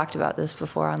never talked about this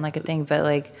before on like a thing, but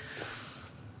like,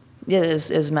 yeah,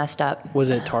 it was messed up. Was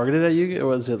it targeted at you, or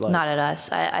was it like? Not at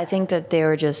us. I think that they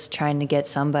were just trying to get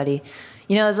somebody.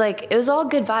 You know, it was all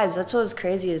good vibes. That's what was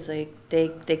crazy is like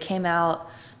they came out,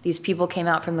 these people came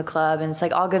out from the club, and it's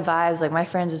like all good vibes. Like my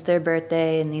friends, it's their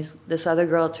birthday, and this other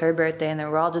girl, it's her birthday, and then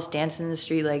we're all just dancing in the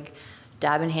street, like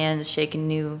dabbing hands, making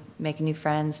new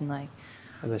friends, and like.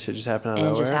 And that shit just happened out of nowhere. nowhere?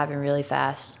 And it just happened really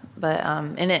fast. But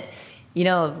and it, you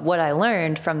know, what I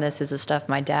learned from this is the stuff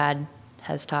my dad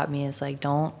has taught me is like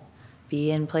don't be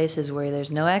in places where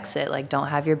there's no exit. Like don't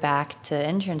have your back to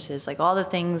entrances. Like all the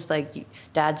things like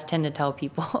dads tend to tell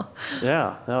people.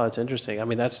 Yeah, no, it's interesting. I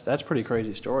mean, that's pretty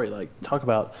crazy story. Like talk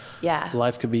about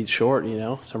life could be short, you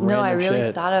know, some random shit. No, I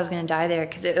really thought I was gonna die there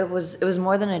because it was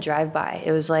more than a drive-by.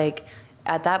 It was like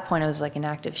at that point it was like an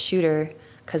active shooter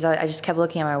because I just kept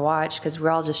looking at my watch because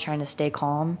we're all just trying to stay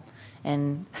calm.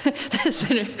 And this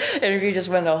interview just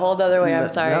went a whole other way. I'm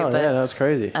sorry. No, but, yeah, that's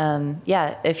crazy.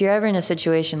 Yeah, if you're ever in a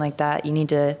situation like that, you need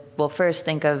to, well, first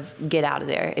think of get out of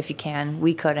there if you can.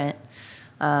 We couldn't.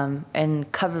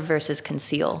 And cover versus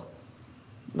conceal.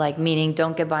 Like, meaning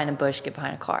don't get behind a bush, get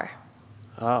behind a car.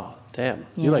 Oh, damn.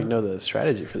 Yeah. You, like, know the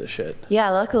strategy for this shit.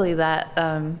 Yeah, luckily that...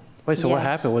 Wait, so what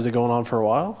happened? Was it going on for a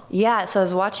while? Yeah, so I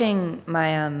was watching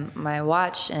my my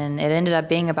watch, and it ended up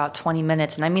being about 20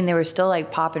 minutes. And I mean, they were still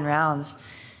like popping rounds,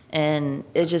 and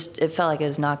it felt like it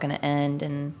was not going to end.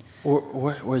 And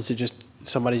was it just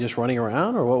somebody just running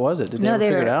around, or what was it? Did they ever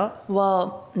figure it out?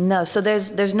 Well, no. So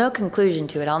there's no conclusion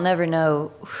to it. I'll never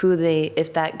know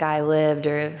if that guy lived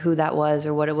or who that was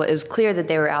or what it was. It was clear that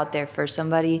they were out there for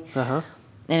somebody, and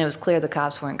it was clear the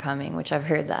cops weren't coming, which I've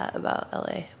heard that about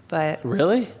LA. But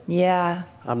really? Yeah.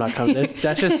 I'm not coming.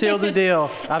 That just sealed the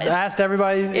deal. I've asked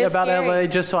everybody about scary. LA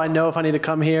just so I know if I need to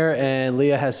come here, and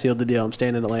Leah has sealed the deal. I'm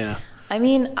staying in Atlanta. I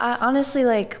mean, honestly,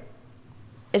 like,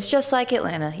 it's just like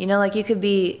Atlanta. You know, like you could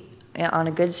be on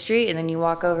a good street and then you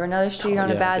walk over another street on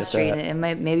a bad street. And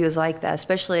maybe it was like that,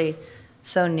 especially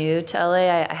so new to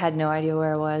LA. I had no idea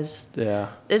where I was. Yeah.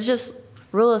 It's just,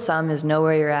 rule of thumb is know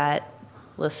where you're at.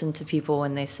 Listen to people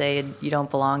when they say you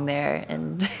don't belong there,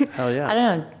 and hell yeah. I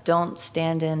don't know, don't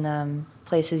stand in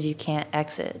places you can't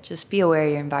exit. Just be aware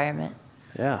of your environment.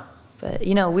 Yeah. But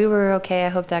you know, we were okay. I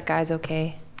hope that guy's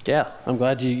okay. Yeah, I'm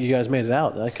glad you guys made it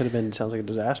out. That could have been, sounds like a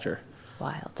disaster.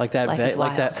 Wild. Like that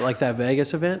like that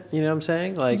Vegas event, you know what I'm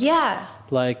saying? Like yeah.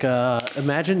 Like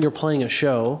imagine you're playing a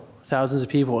show, thousands of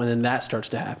people, and then that starts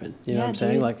to happen. You know what I'm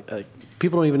saying? Like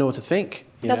people don't even know what to think.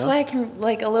 That's why I can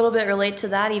like a little bit relate to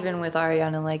that even with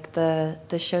Ariana, like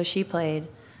the show she played.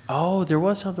 Oh, there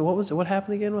was something. What was it? What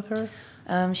happened again with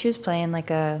her? She was playing like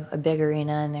a big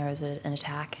arena, and there was an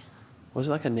attack. Was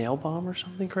it like a nail bomb or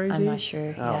something crazy? I'm not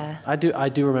sure. Oh, yeah. I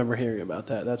do remember hearing about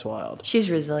that. That's wild. She's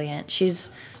resilient.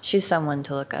 She's someone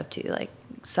to look up to, like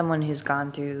someone who's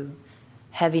gone through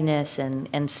heaviness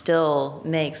and still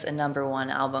makes a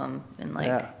 #1 album, and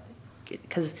like,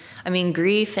 because I mean,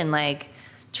 grief and like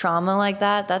trauma like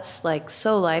that's like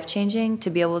so life-changing. To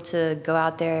be able to go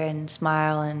out there and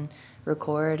smile and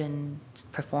record and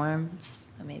perform, it's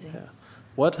amazing. Yeah.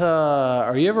 What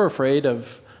are you ever afraid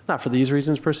of, not for these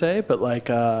reasons per se, but like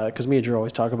because me and Drew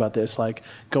always talk about this, like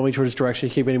going towards this direction,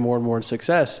 you keep getting more and more in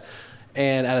success,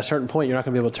 and at a certain point you're not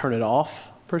going to be able to turn it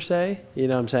off per se, you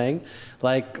know what I'm saying?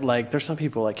 Like there's some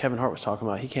people, like Kevin Hart was talking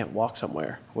about, he can't walk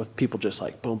somewhere with people just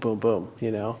like boom boom boom,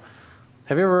 you know.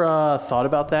 Have you ever thought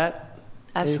about that?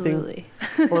 Absolutely.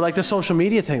 Or like the social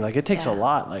media thing, like it takes a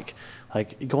lot. Like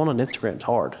going on Instagram is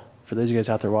hard. For those of you guys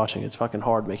out there watching, it's fucking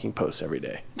hard making posts every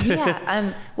day.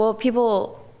 Yeah. Well,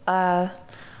 people,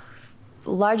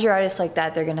 larger artists like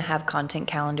that, they're going to have content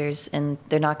calendars, and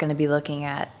they're not going to be looking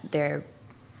at their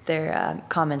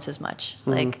comments as much.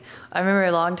 Mm-hmm. Like I remember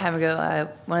a long time ago,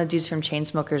 one of the dudes from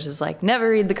Chainsmokers was like, "Never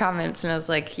read the comments," and I was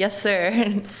like, "Yes,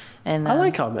 sir." and I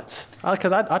like comments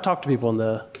because I talk to people in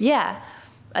the. Yeah.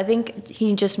 I think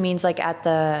he just means like at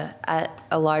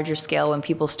a larger scale, when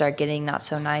people start getting not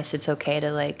so nice, it's okay to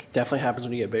like. Definitely happens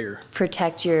when you get bigger.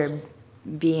 Protect your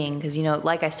being, because you know,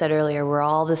 like I said earlier, we're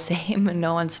all the same and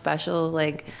no one's special.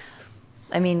 Like,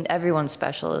 I mean, everyone's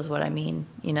special is what I mean.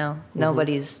 You know,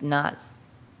 nobody's not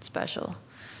special.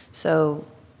 So,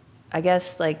 I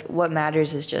guess like what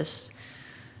matters is just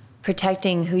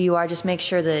protecting who you are. Just make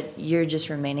sure that you're just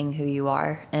remaining who you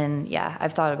are. And yeah,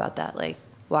 I've thought about that. Like.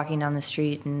 Walking down the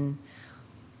street, and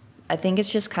I think it's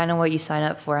just kind of what you sign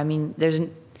up for. I mean, there's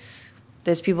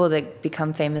people that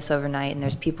become famous overnight, and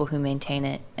there's people who maintain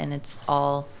it, and it's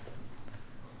all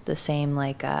the same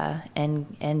like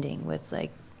ending with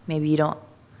like maybe you don't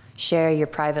share your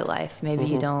private life, maybe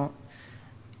you don't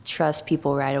trust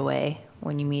people right away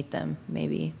when you meet them,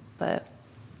 maybe, but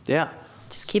Yeah.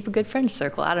 Just keep a good friend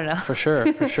circle. I don't know. For sure.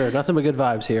 Nothing but good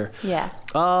vibes here. Yeah.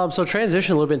 So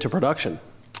transition a little bit into production.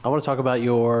 I want to talk about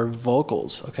your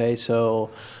vocals. Okay,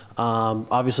 so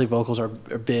obviously vocals are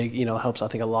big, helps I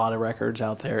think a lot of records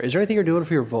out there. Is there anything you're doing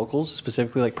for your vocals,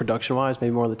 specifically like production wise,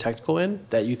 maybe more on the technical end,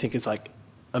 that you think is like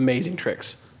amazing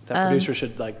tricks that producers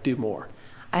should like do more?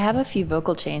 I have a few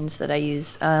vocal chains that I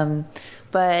use,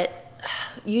 but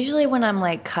usually when I'm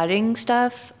like cutting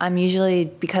stuff,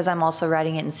 because I'm also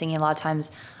writing it and singing, a lot of times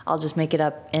I'll just make it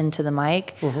up into the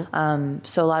mic.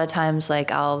 So a lot of times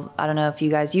like I don't know if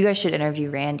you guys should interview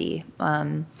Randy,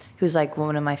 who's like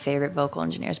one of my favorite vocal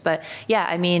engineers. But yeah,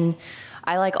 I mean,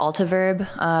 I like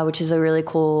Altiverb, which is a really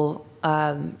cool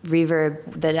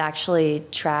reverb that actually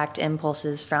tracked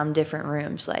impulses from different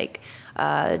rooms, like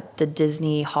the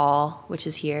Disney Hall, which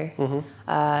is here.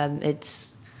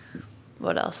 It's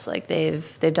what else? Like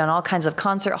they've done all kinds of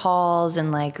concert halls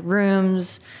and like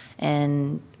rooms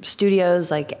and studios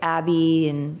like Abbey,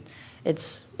 and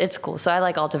it's cool. So I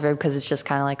like Altiverb because it's just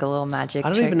kind of like a little magic I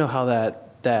don't trick. even know how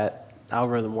that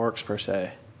algorithm works per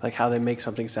se. Like how they make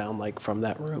something sound like from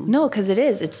that room. No, because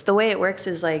it's the way it works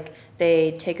is like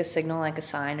they take a signal like a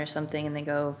sign or something and they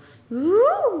go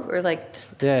ooh, or like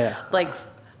like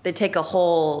they take a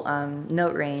whole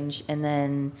note range and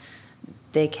then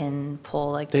they can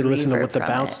pull like they listen to what the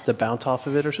bounce off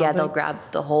of it or something. Yeah, they'll grab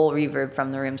the whole reverb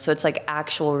from the room, so it's like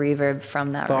actual reverb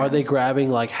from that room. Are they grabbing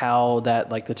like how that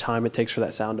like the time it takes for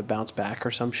that sound to bounce back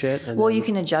or some shit? And you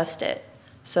can adjust it.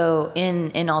 So in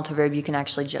Altiverb you can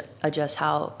actually adjust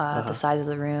how the size of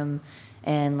the room,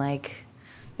 and like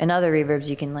in other reverbs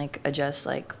you can like adjust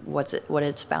like what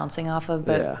it's bouncing off of.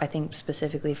 But I think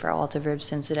specifically for Altiverb,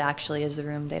 since it actually is the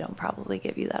room, they don't probably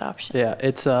give you that option. Yeah,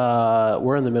 it's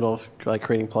we're in the middle of like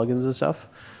creating plugins and stuff.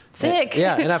 Sick.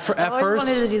 And at I always first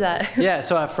wanted to do that. Yeah,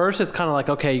 so at first it's kind of like,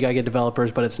 okay, you gotta get developers,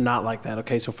 but it's not like that.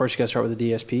 Okay, so first you gotta start with a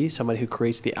DSP, somebody who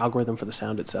creates the algorithm for the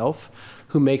sound itself,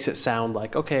 who makes it sound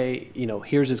like, okay,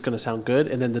 here's it's gonna sound good,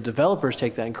 and then the developers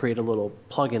take that and create a little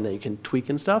plugin that you can tweak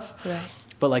and stuff. Right.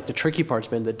 But like the tricky part's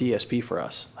been the DSP for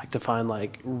us, like to find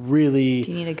like really.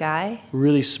 Do you need a guy?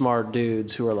 Really smart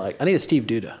dudes who are like, I need a Steve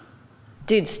Duda.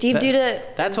 Dude, Steve Duda.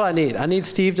 That's what I need. I need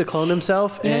Steve to clone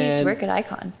himself. He used to work at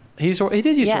Icon. He did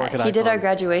used to work at Icon. Yeah, he did our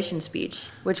graduation speech,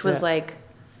 which was like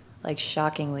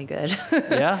shockingly good.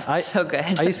 Yeah, so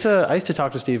good. I used to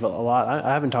talk to Steve a lot.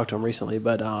 I haven't talked to him recently,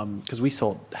 but because we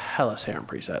sold hella Serum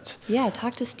presets. Yeah,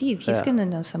 talk to Steve. He's gonna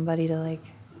know somebody to like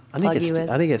plug you with.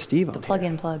 I need to get Steve on the plug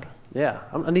and plug. Yeah,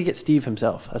 I need to get Steve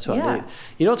himself. That's what I need.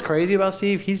 You know what's crazy about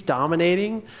Steve? He's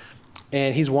dominating,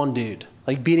 and he's one dude,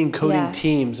 like beating coding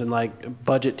teams and like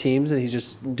budget teams, and he's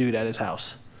just a dude at his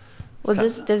house. Well,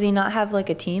 does he not have like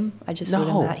a team? I just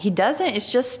no. He doesn't.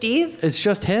 It's just Steve. It's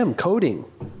just him coding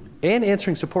and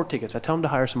answering support tickets. I tell him to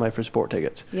hire somebody for support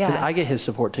tickets because I get his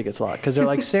support tickets a lot because they're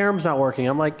like Serum's not working.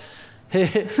 I'm like,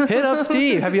 hit up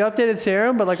Steve. Have you updated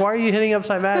Serum? But like, why are you hitting up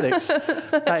Cymatics?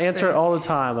 I answer it all the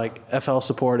time, like FL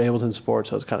support, Ableton support.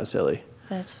 So it's kind of silly.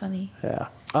 That's funny. Yeah.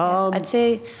 I'd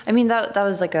say. I mean, that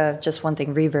was like just one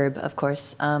thing. Reverb, of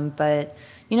course. But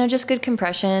just good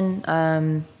compression.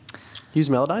 Use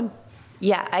Melodyne.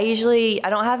 Yeah, I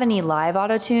don't have any live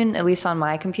auto-tune, at least on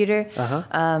my computer.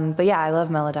 But yeah, I love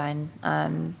Melodyne.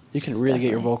 You can really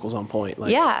get your vocals on point.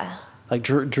 Like, yeah. Like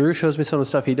Drew shows me some of the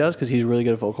stuff he does because he's really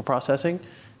good at vocal processing,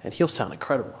 and he'll sound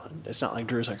incredible. It's not like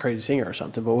Drew's like a crazy singer or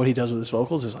something, but what he does with his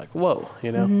vocals is like, whoa,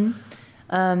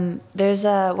 There's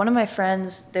one of my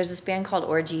friends, there's this band called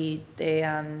Orgy. They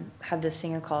have this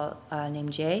singer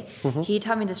named Jay. He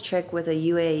taught me this trick with a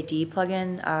UAD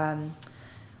plugin.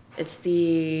 It's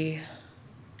the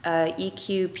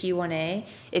EQ P1A.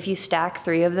 If you stack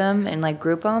 3 of them and like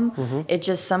group them, it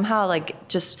just somehow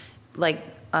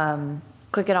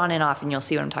click it on and off and you'll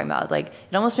see what I'm talking about. Like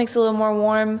it almost makes it a little more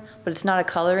warm, but it's not a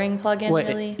coloring plugin. Wait,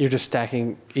 really. You're just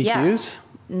stacking EQs?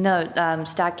 Yeah. No,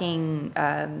 stacking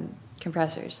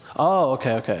compressors. Oh,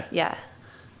 okay. Yeah.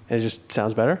 And it just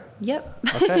sounds better? Yep.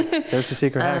 Okay, there's the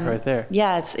secret hack right there.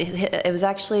 Yeah, it was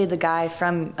actually the guy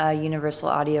from Universal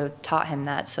Audio taught him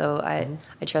that, so I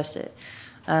trust it,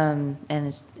 and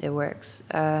it works.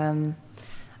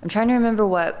 I'm trying to remember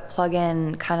what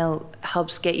plugin kind of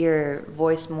helps get your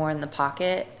voice more in the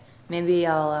pocket. Maybe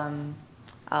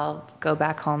I'll go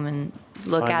back home and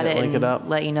look at it and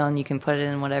let you know, and you can put it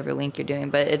in whatever link you're doing.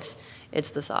 But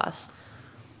it's the sauce.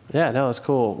 Yeah, no, it's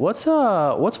cool. What's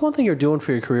one thing you're doing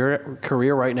for your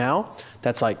career right now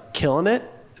that's like killing it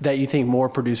that you think more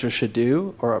producers should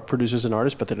do, or producers and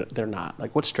artists, but they're not?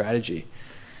 Like, what strategy?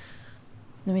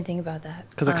 Let me think about that.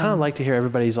 Because I kind of like to hear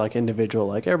everybody's like individual,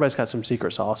 like everybody's got some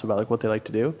secret sauce about like what they like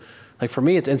to do. Like for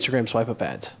me, it's Instagram swipe up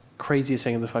ads. craziest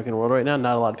thing in the fucking world right now.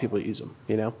 Not a lot of people use them,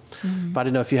 you know? But I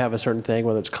didn't know if you have a certain thing,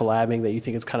 whether it's collabing, that you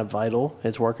think it's kind of vital and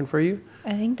it's working for you.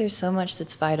 I think there's so much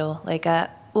that's vital. Like,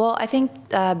 well, I think,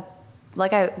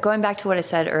 going back to what I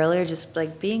said earlier, just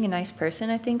like being a nice person,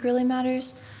 I think really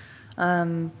matters.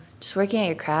 Just working at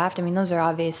your craft. I mean, those are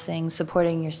obvious things.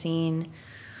 Supporting your scene.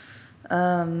 You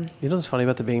know what's funny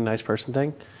about the being a nice person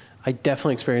thing? I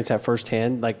definitely experienced that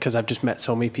firsthand, like, because I've just met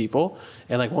so many people.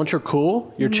 And, like, once you're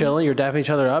cool, you're chilling, you're dapping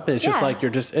each other up, and it's just like you're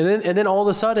just... And then all of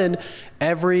a sudden,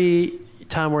 every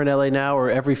time we're in LA now or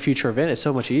every future event, it's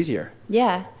so much easier.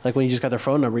 Yeah. Like, when you just got their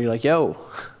phone number, you're like, yo,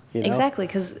 you know? Exactly,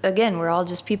 because, again, we're all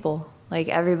just people. Like,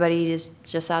 everybody is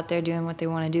just out there doing what they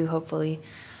want to do, hopefully.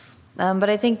 But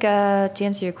I think, to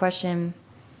answer your question,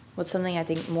 what's something I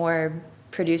think more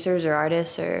producers or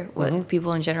artists or what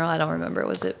people in general, I don't remember,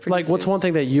 was it producers? Like, what's one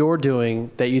thing that you're doing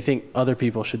that you think other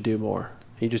people should do more?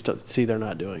 You just don't see they're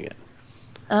not doing it.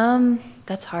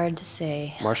 That's hard to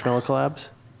say. Marshmallow collabs?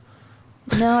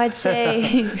 No, I'd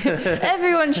say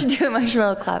everyone should do a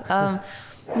marshmallow collab.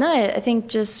 No, I think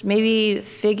just maybe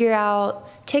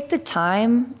take the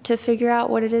time to figure out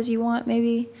what it is you want,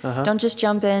 maybe. Don't just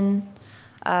jump in.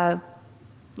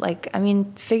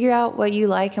 Figure out what you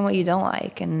like and what you don't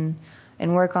like and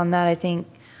work on that. I think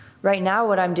right now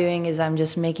what I'm doing is I'm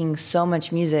just making so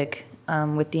much music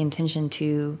with the intention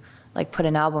to like put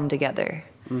an album together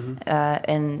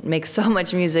and make so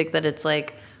much music that it's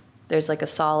like there's like a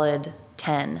solid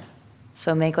 10.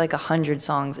 So make like 100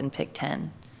 songs and pick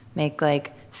 10. Make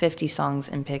like 50 songs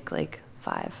and pick like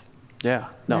 5. Yeah.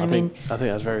 No, I think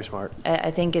that's very smart. I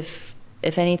think if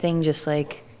anything, just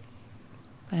like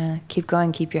keep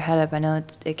going, keep your head up. I know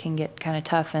it can get kind of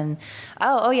tough, and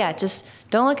just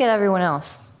don't look at everyone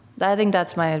else. I think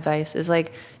that's my advice. Is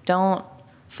like don't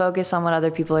focus on what other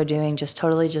people are doing. Just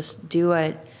totally just do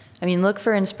look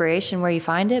for inspiration where you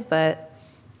find it, but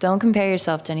don't compare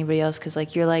yourself to anybody else because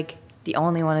like you're like the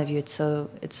only one of you. It's so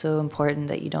important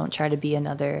that you don't try to be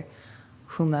another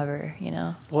whomever, you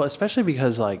know. Well, especially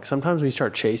because like sometimes when you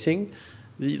start chasing,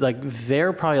 like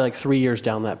they're probably like 3 years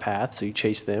down that path, so you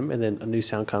chase them and then a new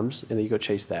sound comes and then you go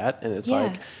chase that, and it's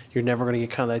like you're never going to get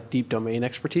kind of that deep domain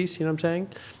expertise, you know what I'm saying?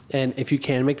 And if you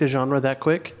can make the genre that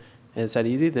quick and it's that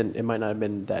easy, then it might not have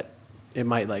been that, it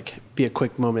might like be a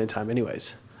quick moment in time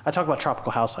anyways. I talk about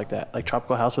Tropical House like that. Like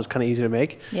Tropical House was kind of easy to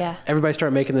make. Yeah. Everybody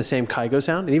started making the same Kygo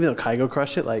sound, and even though Kygo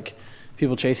crushed it, like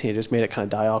people chasing it just made it kind of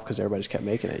die off because everybody just kept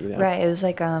making it, you know? Right, it was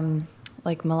like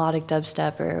melodic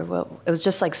dubstep or what? It was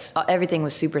just like everything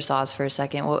was super sauce for a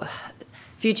second. Well,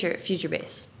 future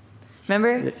bass.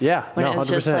 Remember? Yeah, when no, it was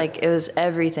 100%. just like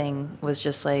everything was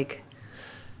just like.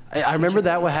 I remember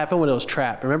that what happened when it was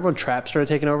trap. Remember when trap started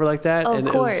taking over like that? Oh, and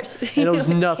of course. And it was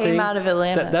nothing. Came out of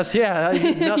Atlanta. Nothing You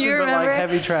but like remember?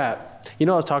 heavy trap. You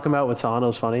know what I was talking about with Sana? It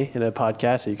was funny in a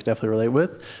podcast that you could definitely relate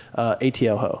with.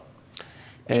 ATL Ho.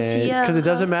 Because it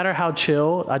doesn't matter how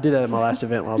chill. I did that at my last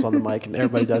event when I was on the mic, and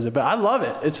everybody does it. But I love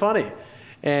it. It's funny.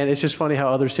 And it's just funny how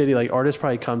other city, like artists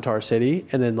probably come to our city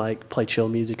and then like play chill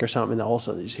music or something, and then all of a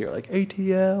sudden you just hear like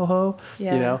ATL Ho.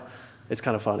 Yeah. You know? It's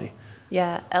kind of funny.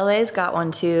 Yeah, LA's got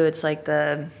one too. It's like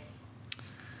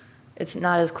it's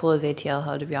not as cool as ATL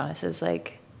Ho, to be honest. It's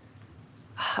like,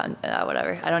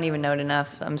 whatever. I don't even know it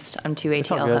enough. I'm too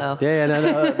ATL Ho. Yeah,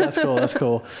 no, that's cool. That's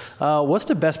cool. What's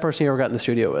the best person you ever got in the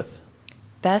studio with?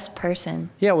 Best person?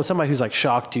 Yeah, well, somebody who's like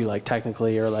shocked you, like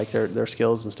technically, or like their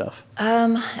skills and stuff.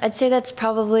 I'd say that's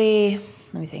probably,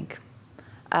 let me think.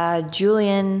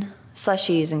 Julian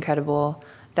Slushy is incredible.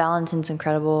 Valentin's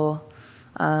incredible.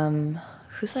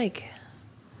 Who's like,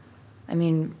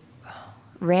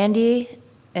 Randy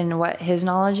and what his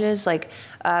knowledge is. Like,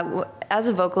 as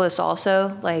a vocalist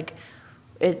also, like,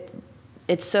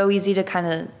 it's so easy to kind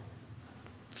of,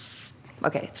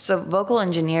 okay, so vocal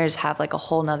engineers have like a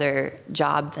whole nother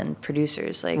job than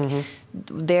producers. Like,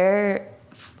 their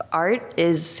art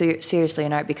is seriously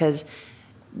an art because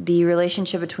the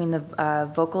relationship between the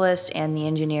vocalist and the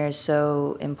engineer is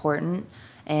so important.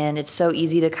 And it's so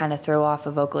easy to kind of throw off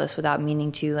a vocalist without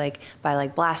meaning to, like, by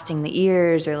like blasting the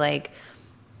ears or like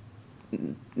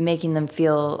making them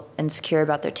feel insecure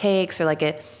about their takes or like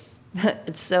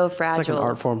it's so fragile. It's like an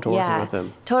art form to working with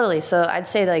them. Totally. So I'd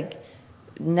say like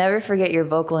never forget your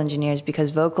vocal engineers because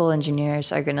vocal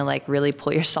engineers are gonna like really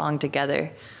pull your song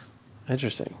together.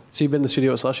 Interesting. So you've been in the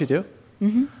studio with Slushy too?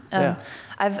 Mm-hmm. Yeah.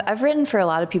 I've written for a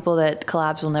lot of people that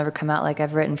collabs will never come out. Like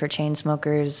I've written for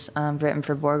Chainsmokers, I've written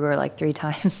for Borgor like 3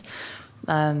 times,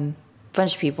 bunch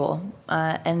of people,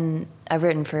 and I've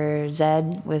written for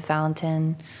Zed with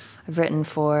Valentin. I've written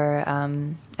for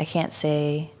I can't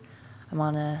say I'm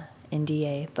on a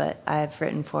NDA, but I've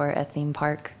written for a theme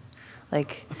park,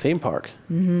 like a theme park.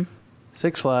 Mm-hmm.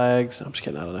 Six Flags. I'm just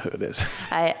kidding. I don't know who it is.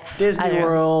 I Disney don't know.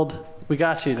 World. We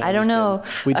got you. No, I don't know.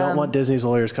 We don't want Disney's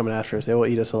lawyers coming after us. They will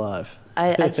eat us alive.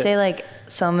 I'd say like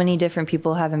so many different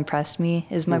people have impressed me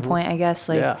is my point, I guess.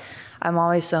 Like Yeah. I'm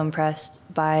always so impressed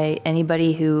by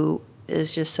anybody who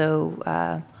is just so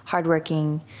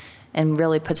hardworking and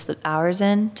really puts the hours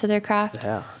into their craft.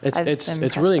 Yeah, I've it's been it's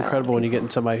impressed really by a lot of incredible when you people. get in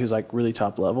somebody who's like really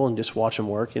top level and just watch them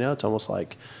work. You know, it's almost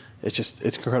like it's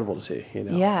incredible to see. You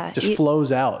know, Yeah, it just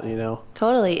flows out. You know,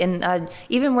 Totally. And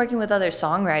even working with other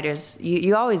songwriters,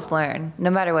 you always learn, no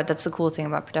matter what. That's the cool thing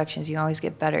about productions. You always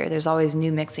get better. There's always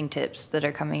new mixing tips that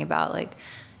are coming about. Like,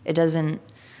 it doesn't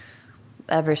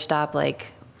ever stop.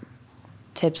 Like,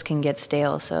 tips can get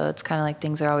stale. So it's kind of like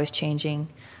things are always changing.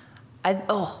 I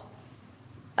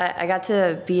got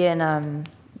to be in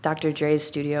Dr. Dre's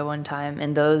studio one time,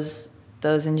 and those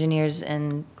engineers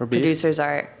and Or beast? producers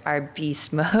are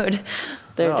beast mode.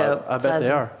 They're No, dope. I bet they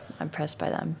are. I'm impressed by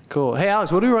them. cool. Hey,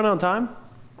 Alex, what do we run on time?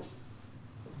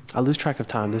 I lose track of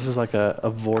time. This is like a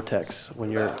vortex when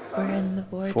you're We're in the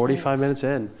vortex. 45 minutes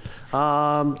in.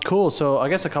 Cool. So I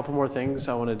guess a couple more things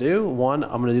I want to do. One,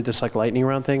 I'm going to do this like lightning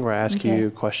round thing where I ask Okay.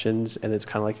 you questions and it's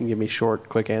kind of like you can give me short,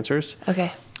 quick answers.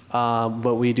 Okay.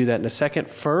 But we do that in a second.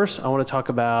 First, I want to talk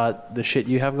about the shit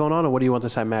you have going on and what do you want the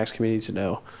Cymatics community to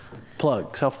know?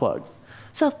 Self-plug.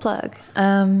 Self-plug.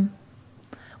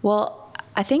 Well,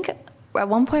 I think at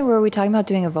one point were we talking about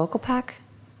doing a vocal pack?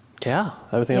 Yeah,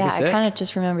 everything will Yeah, be sick. I kind of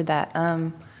just remembered that.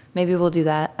 Maybe we'll do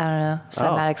that. I don't know.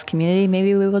 Cymatics community.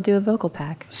 Maybe we will do a vocal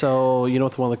pack. So you know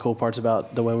what one of the cool parts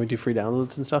about the way we do free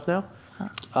downloads and stuff now?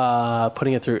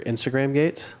 Putting it through Instagram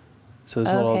gates. So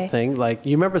this little Okay. thing, like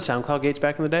you remember SoundCloud gates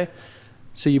back in the day?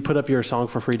 So you put up your song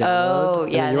for free download. Oh,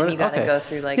 yeah, and then run you it? gotta go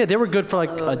through, like, yeah, they were good for like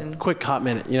follow a and- quick hot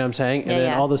minute. You know what I'm saying? And Yeah, then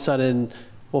yeah. all of a sudden,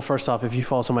 well, first off, if you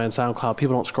follow somebody on SoundCloud,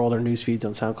 people don't scroll their news feeds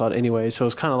on SoundCloud anyway. So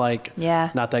it's kind of like Yeah.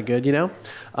 not that good, you know?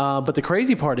 But the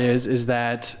crazy part is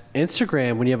that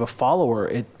Instagram, when you have a follower,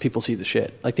 people see the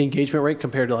shit. Like the engagement rate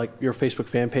compared to like your Facebook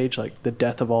fan page, like the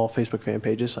death of all Facebook fan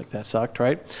pages, like that sucked,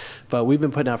 right? But we've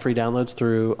been putting out free downloads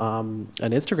through an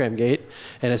Instagram gate.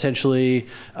 And essentially,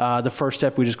 the first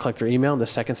step, we just collect their email. And the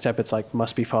second step, it's like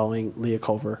must be following Leah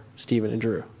Culver, Steven, and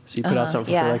Drew. So you put out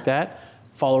something for free yeah. like that.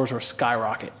 Followers will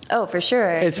skyrocket. Oh, for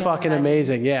sure. It's I can fucking imagine.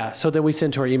 amazing, yeah. So then we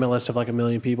send to our email list of like 1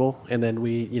 million people, and then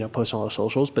we, post on our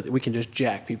socials. But we can just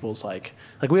jack people's like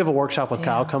we have a workshop with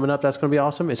Kyle coming up. That's going to be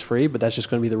awesome. It's free, but that's just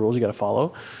going to be the rules you got to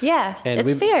follow. Yeah, And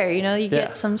it's fair. You Yeah.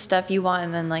 get some stuff you want,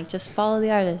 and then like just follow the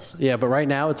artist. Yeah, but right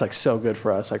now it's like so good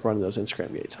for us, like running those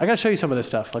Instagram gates. I got to show you some of this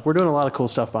stuff. Like we're doing a lot of cool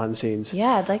stuff behind the scenes.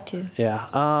 Yeah, I'd like to.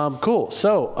 Yeah. Cool.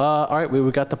 So, all right,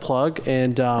 we got the plug,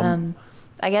 and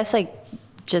I guess like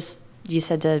just you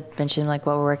said to mention like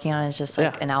what we're working on is just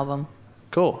like Yeah. an album.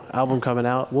 cool album coming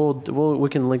out. We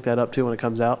can link that up too when it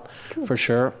comes out for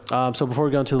sure. So before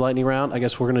we go into the lightning round, I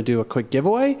guess we're gonna do a quick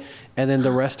giveaway, and then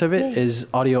the rest of it is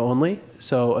audio only.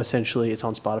 So essentially, it's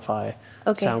on Spotify,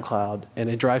 Okay. SoundCloud, and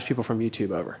it drives people from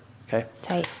YouTube over. Okay.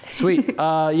 Tight. Sweet.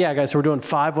 Yeah, guys, so we're doing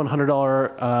 5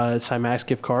 $100 Cymatics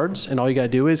gift cards, and all you got to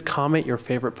do is comment your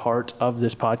favorite part of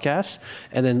this podcast,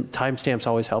 and then timestamps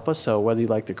always help us. So whether you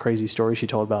like the crazy story she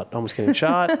told about almost getting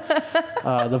shot,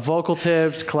 the vocal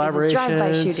tips, collaborations. Is it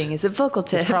drive-by shooting? Is it vocal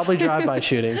tips? It's probably drive-by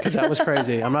shooting because that was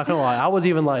crazy. I'm not going to lie. I was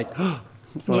even like...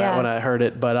 when I heard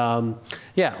it. But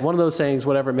yeah, one of those things,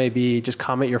 whatever it may be, just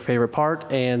comment your favorite part,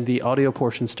 and the audio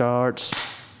portion starts